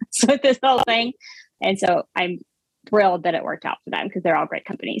chance with this whole thing. And so I'm thrilled that it worked out for them because they're all great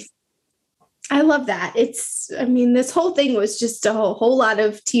companies. I love that. This whole thing was just a whole lot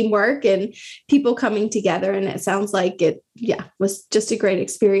of teamwork and people coming together. And it sounds like it, was just a great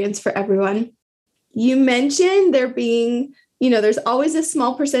experience for everyone. You mentioned there being, there's always a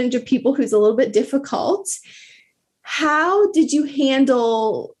small percentage of people who's a little bit difficult. how did you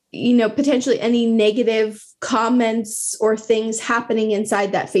handle, potentially any negative comments or things happening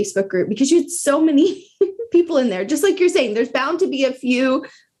inside that Facebook group? Because you had so many people in there, just like you're saying, there's bound to be a few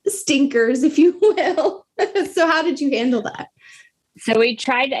stinkers, if you will. So how did you handle that? So we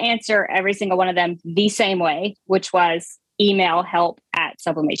tried to answer every single one of them the same way, which was email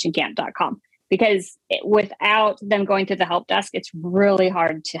help@sublimationcamp.com. Because without them going to the help desk, it's really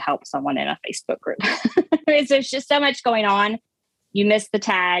hard to help someone in a Facebook group. There's just so much going on. You miss the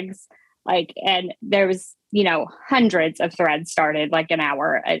tags, and there was, hundreds of threads started an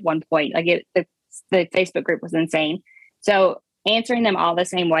hour at one point. The Facebook group was insane. So answering them all the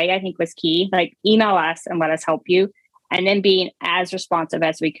same way, I think, was key. Email us and let us help you. And then being as responsive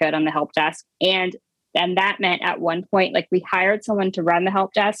as we could on the help desk. And that meant at one point, we hired someone to run the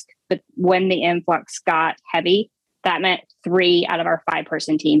help desk, but when the influx got heavy, that meant 3 out of our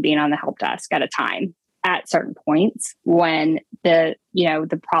 5-person team being on the help desk at a time at certain points when the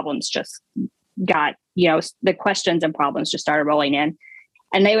problems just got, the questions and problems just started rolling in.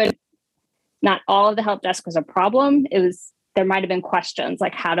 And not all of the help desk was a problem. There might've been questions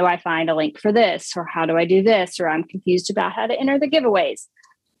like, how do I find a link for this? Or how do I do this? Or I'm confused about how to enter the giveaways.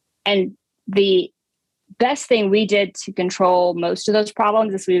 And the best thing we did to control most of those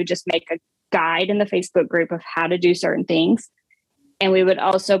problems is we would just make a guide in the Facebook group of how to do certain things. And we would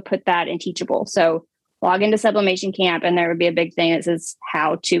also put that in Teachable. So log into Sublimation Camp and there would be a big thing that says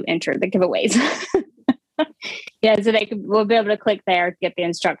how to enter the giveaways. So we'll be able to click there to get the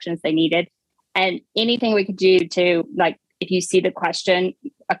instructions they needed. And anything we could do to, if you see the question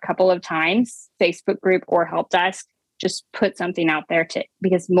a couple of times, Facebook group or help desk, just put something out there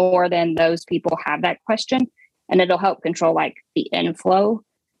because more than those people have that question, and it'll help control the inflow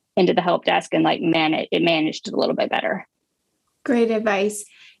into the help desk and managed it a little bit better. Great advice.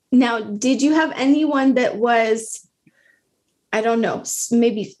 Now, did you have anyone that was, I don't know,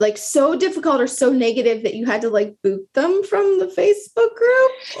 maybe so difficult or so negative that you had to boot them from the Facebook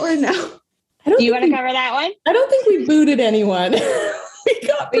group, or no? Do you want to cover that one? I don't think we booted anyone. We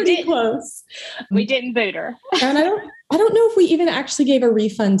got pretty close. We didn't boot her. And I don't know if we even actually gave a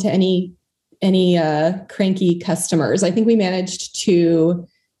refund to any cranky customers. I think we managed to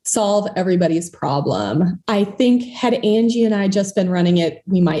solve everybody's problem. I think had Angie and I just been running it,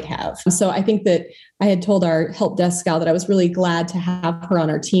 we might have. So I think that I had told our help desk gal that I was really glad to have her on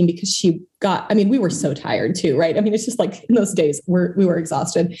our team because we were so tired too, right? It's just in those days we were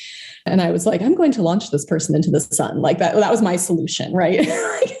exhausted. And I was like, I'm going to launch this person into the sun. That was my solution, right?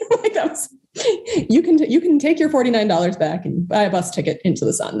 That was, you can take your $49 back and buy a bus ticket into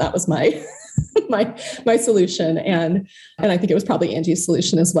the sun. That was my my solution. And I think it was probably Angie's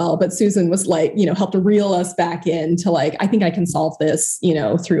solution as well. But Susan was helped reel us back into I think I can solve this,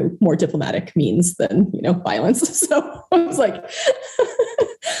 through more diplomatic means than, violence. So I was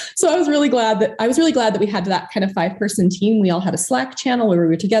so I was really glad that we had that kind of 5-person team. We all had a Slack channel where we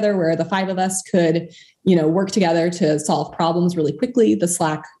were together, where the 5 of us could, work together to solve problems really quickly. The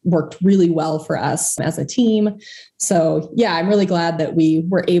Slack worked really well for us as a team. So yeah, I'm really glad that we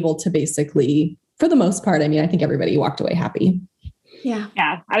were able to basically, for the most part, I think everybody walked away happy. Yeah.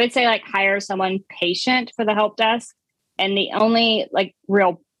 Yeah. I would say hire someone patient for the help desk. And the only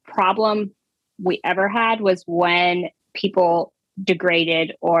real problem we ever had was when people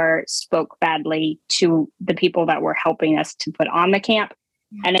degraded or spoke badly to the people that were helping us to put on the camp.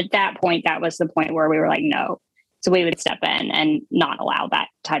 And at that point, that was the point where we were no. So we would step in and not allow that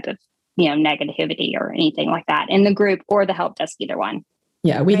type of, negativity or anything like that in the group or the help desk, either one.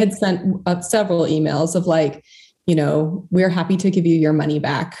 Yeah. We had sent several emails of we're happy to give you your money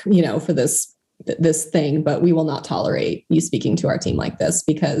back, for this thing, but we will not tolerate you speaking to our team like this,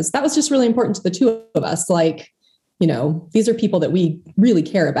 because that was just really important to the 2 of us. These are people that we really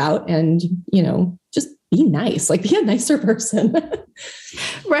care about, and, just be nice, be a nicer person.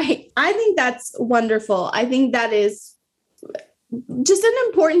 Right. I think that's wonderful. I think that is just an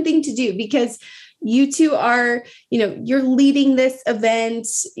important thing to do, because you 2 are, you're leading this event.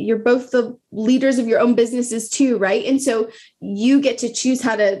 You're both the leaders of your own businesses too, right? And so you get to choose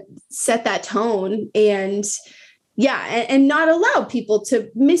how to set that tone and not allow people to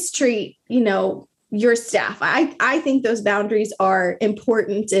mistreat, your staff. I think those boundaries are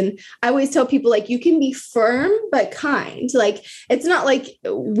important. And I always tell people you can be firm, but kind. It's not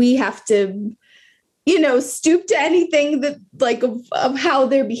we have to, stoop to anything that of how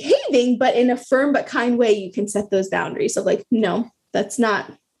they're behaving, but in a firm but kind way, you can set those boundaries of no, that's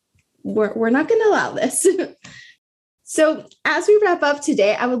not, we're not going to allow this. So as we wrap up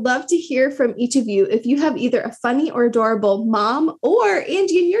today, I would love to hear from each of you if you have either a funny or adorable mom, or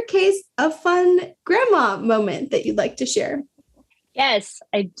Angie, in your case, a fun grandma moment that you'd like to share. Yes,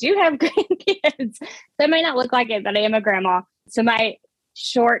 I do have grandkids. That might not look like it, but I am a grandma. So my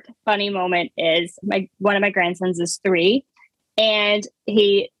short funny moment is one of my grandsons is 3, and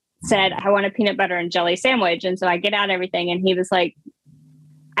he said, I want a peanut butter and jelly sandwich. And so I get out everything, and he was like,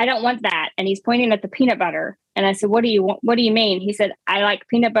 I don't want that. And he's pointing at the peanut butter. And I said, what do you want? What do you mean? He said, I like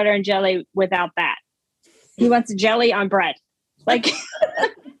peanut butter and jelly without that. He wants jelly on bread. Like,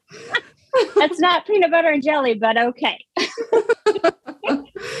 that's not peanut butter and jelly, but okay.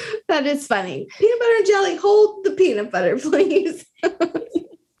 That is funny. Peanut butter and jelly, hold the peanut butter, please.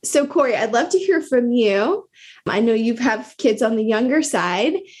 So Corey, I'd love to hear from you. I know you have kids on the younger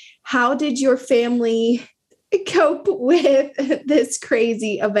side. How did your family cope with this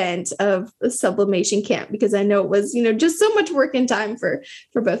crazy event of the sublimation camp? Because I know it was, just so much work and time for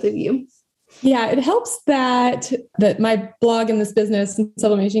both of you. Yeah, it helps that my blog and this business and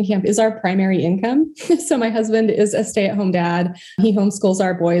sublimation camp is our primary income. So my husband is a stay-at-home dad. He homeschools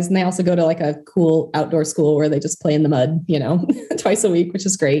our boys, and they also go to like a cool outdoor school where they just play in the mud, twice a week, which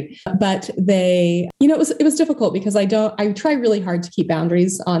is great. But they, it was difficult because I try really hard to keep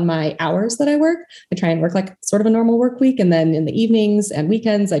boundaries on my hours that I work. I try and work like sort of a normal work week. And then in the evenings and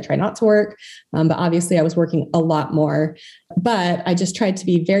weekends, I try not to work. But obviously I was working a lot more. But I just tried to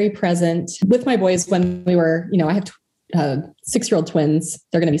be very present with my boys when we were, I have 6-year-old twins.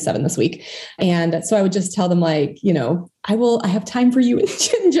 They're going to be 7 this week. And so I would just tell them like, I have time for you.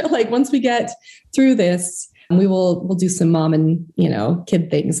 Like once we get through this, we'll do some mom and,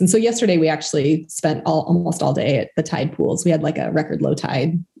 kid things. And so yesterday we actually spent almost all day at the tide pools. We had like a record low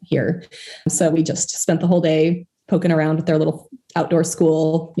tide here. So we just spent the whole day poking around with their little outdoor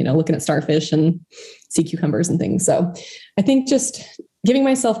school, looking at starfish and sea cucumbers and things. So I think just giving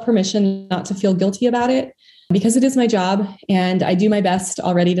myself permission not to feel guilty about it, because it is my job and I do my best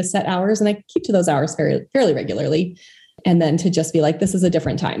already to set hours, and I keep to those hours fairly regularly. And then to just be like, this is a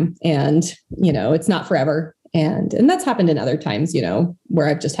different time, and, it's not forever. And that's happened in other times, where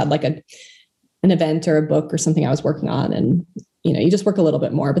I've just had like an event or a book or something I was working on, and, you just work a little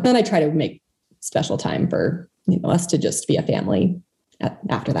bit more, but then I try to make special time for, us to just be a family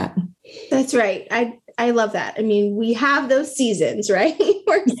after that. That's right. I love that. I mean, we have those seasons, right?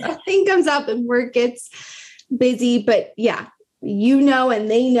 Where something comes up and work gets busy, but yeah, and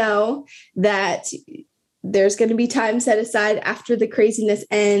they know that there's going to be time set aside after the craziness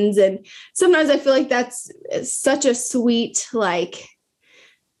ends. And sometimes I feel like that's such a sweet,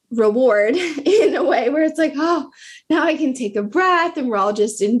 reward in a way where it's like, oh, now I can take a breath and we're all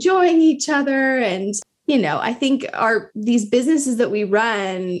just enjoying each other. And, I think these businesses that we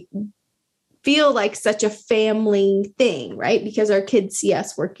run feel like such a family thing, right? Because our kids see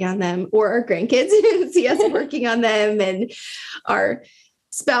us working on them, or our grandkids see us working on them, and our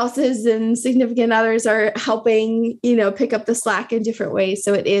spouses and significant others are helping, pick up the slack in different ways.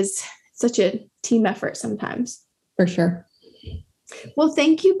 So it is such a team effort sometimes. For sure. Well,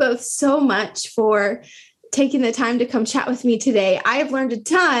 thank you both so much for taking the time to come chat with me today. I have learned a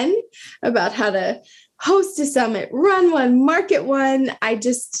ton about how to host a summit, run one, market one.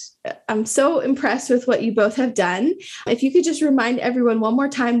 I'm so impressed with what you both have done. If you could just remind everyone one more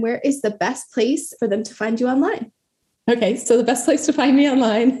time, where is the best place for them to find you online? Okay, so the best place to find me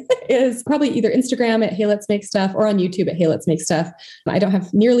online is probably either Instagram at Hey Let's Make Stuff, or on YouTube at Hey Let's Make Stuff. I don't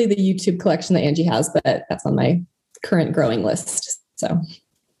have nearly the YouTube collection that Angie has, but that's on my current growing list. So,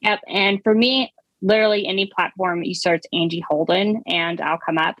 yep. And for me, literally any platform you search Angie Holden and I'll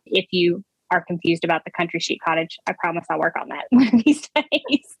come up. If you are confused about the Country Chic Cottage, I promise I'll work on that one of these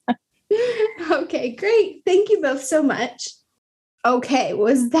days. Okay, great. Thank you both so much. Okay,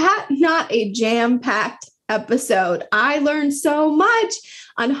 was that not a jam-packed episode? I learned so much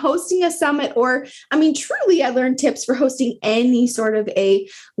on hosting a summit, truly I learned tips for hosting any sort of a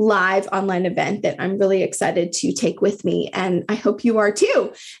live online event that I'm really excited to take with me. And I hope you are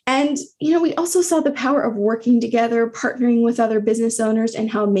too. And, we also saw the power of working together, partnering with other business owners, and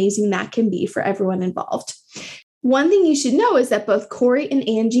how amazing that can be for everyone involved. One thing you should know is that both Corey and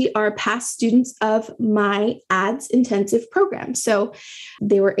Angie are past students of my ads intensive program. So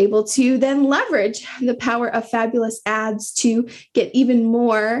they were able to then leverage the power of fabulous ads to get even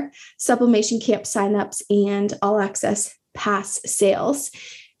more sublimation camp signups and all access pass sales.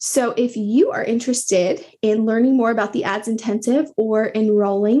 So if you are interested in learning more about the ads intensive or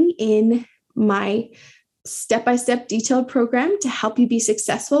enrolling in my step-by-step detailed program to help you be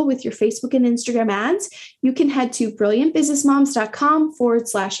successful with your Facebook and Instagram ads, you can head to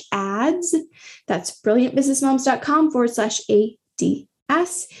brilliantbusinessmoms.com/ads. That's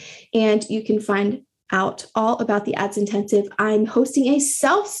brilliantbusinessmoms.com/ADS. And you can find out all about the Ads Intensive. I'm hosting a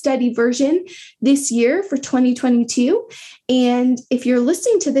self-study version this year for 2022. And if you're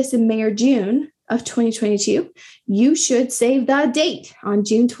listening to this in May or June of 2022, you should save the date. On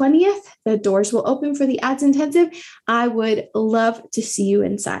June 20th, the doors will open for the Ads Intensive. I would love to see you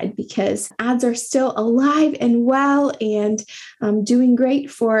inside because ads are still alive and well and doing great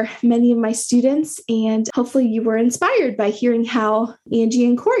for many of my students. And hopefully you were inspired by hearing how Angie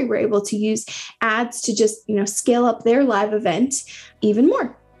and Corey were able to use ads to just, scale up their live event even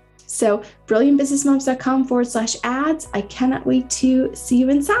more. So brilliantbusinessmoms.com/ads. I cannot wait to see you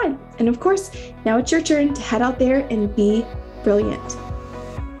inside. And of course, now it's your turn to head out there and be brilliant.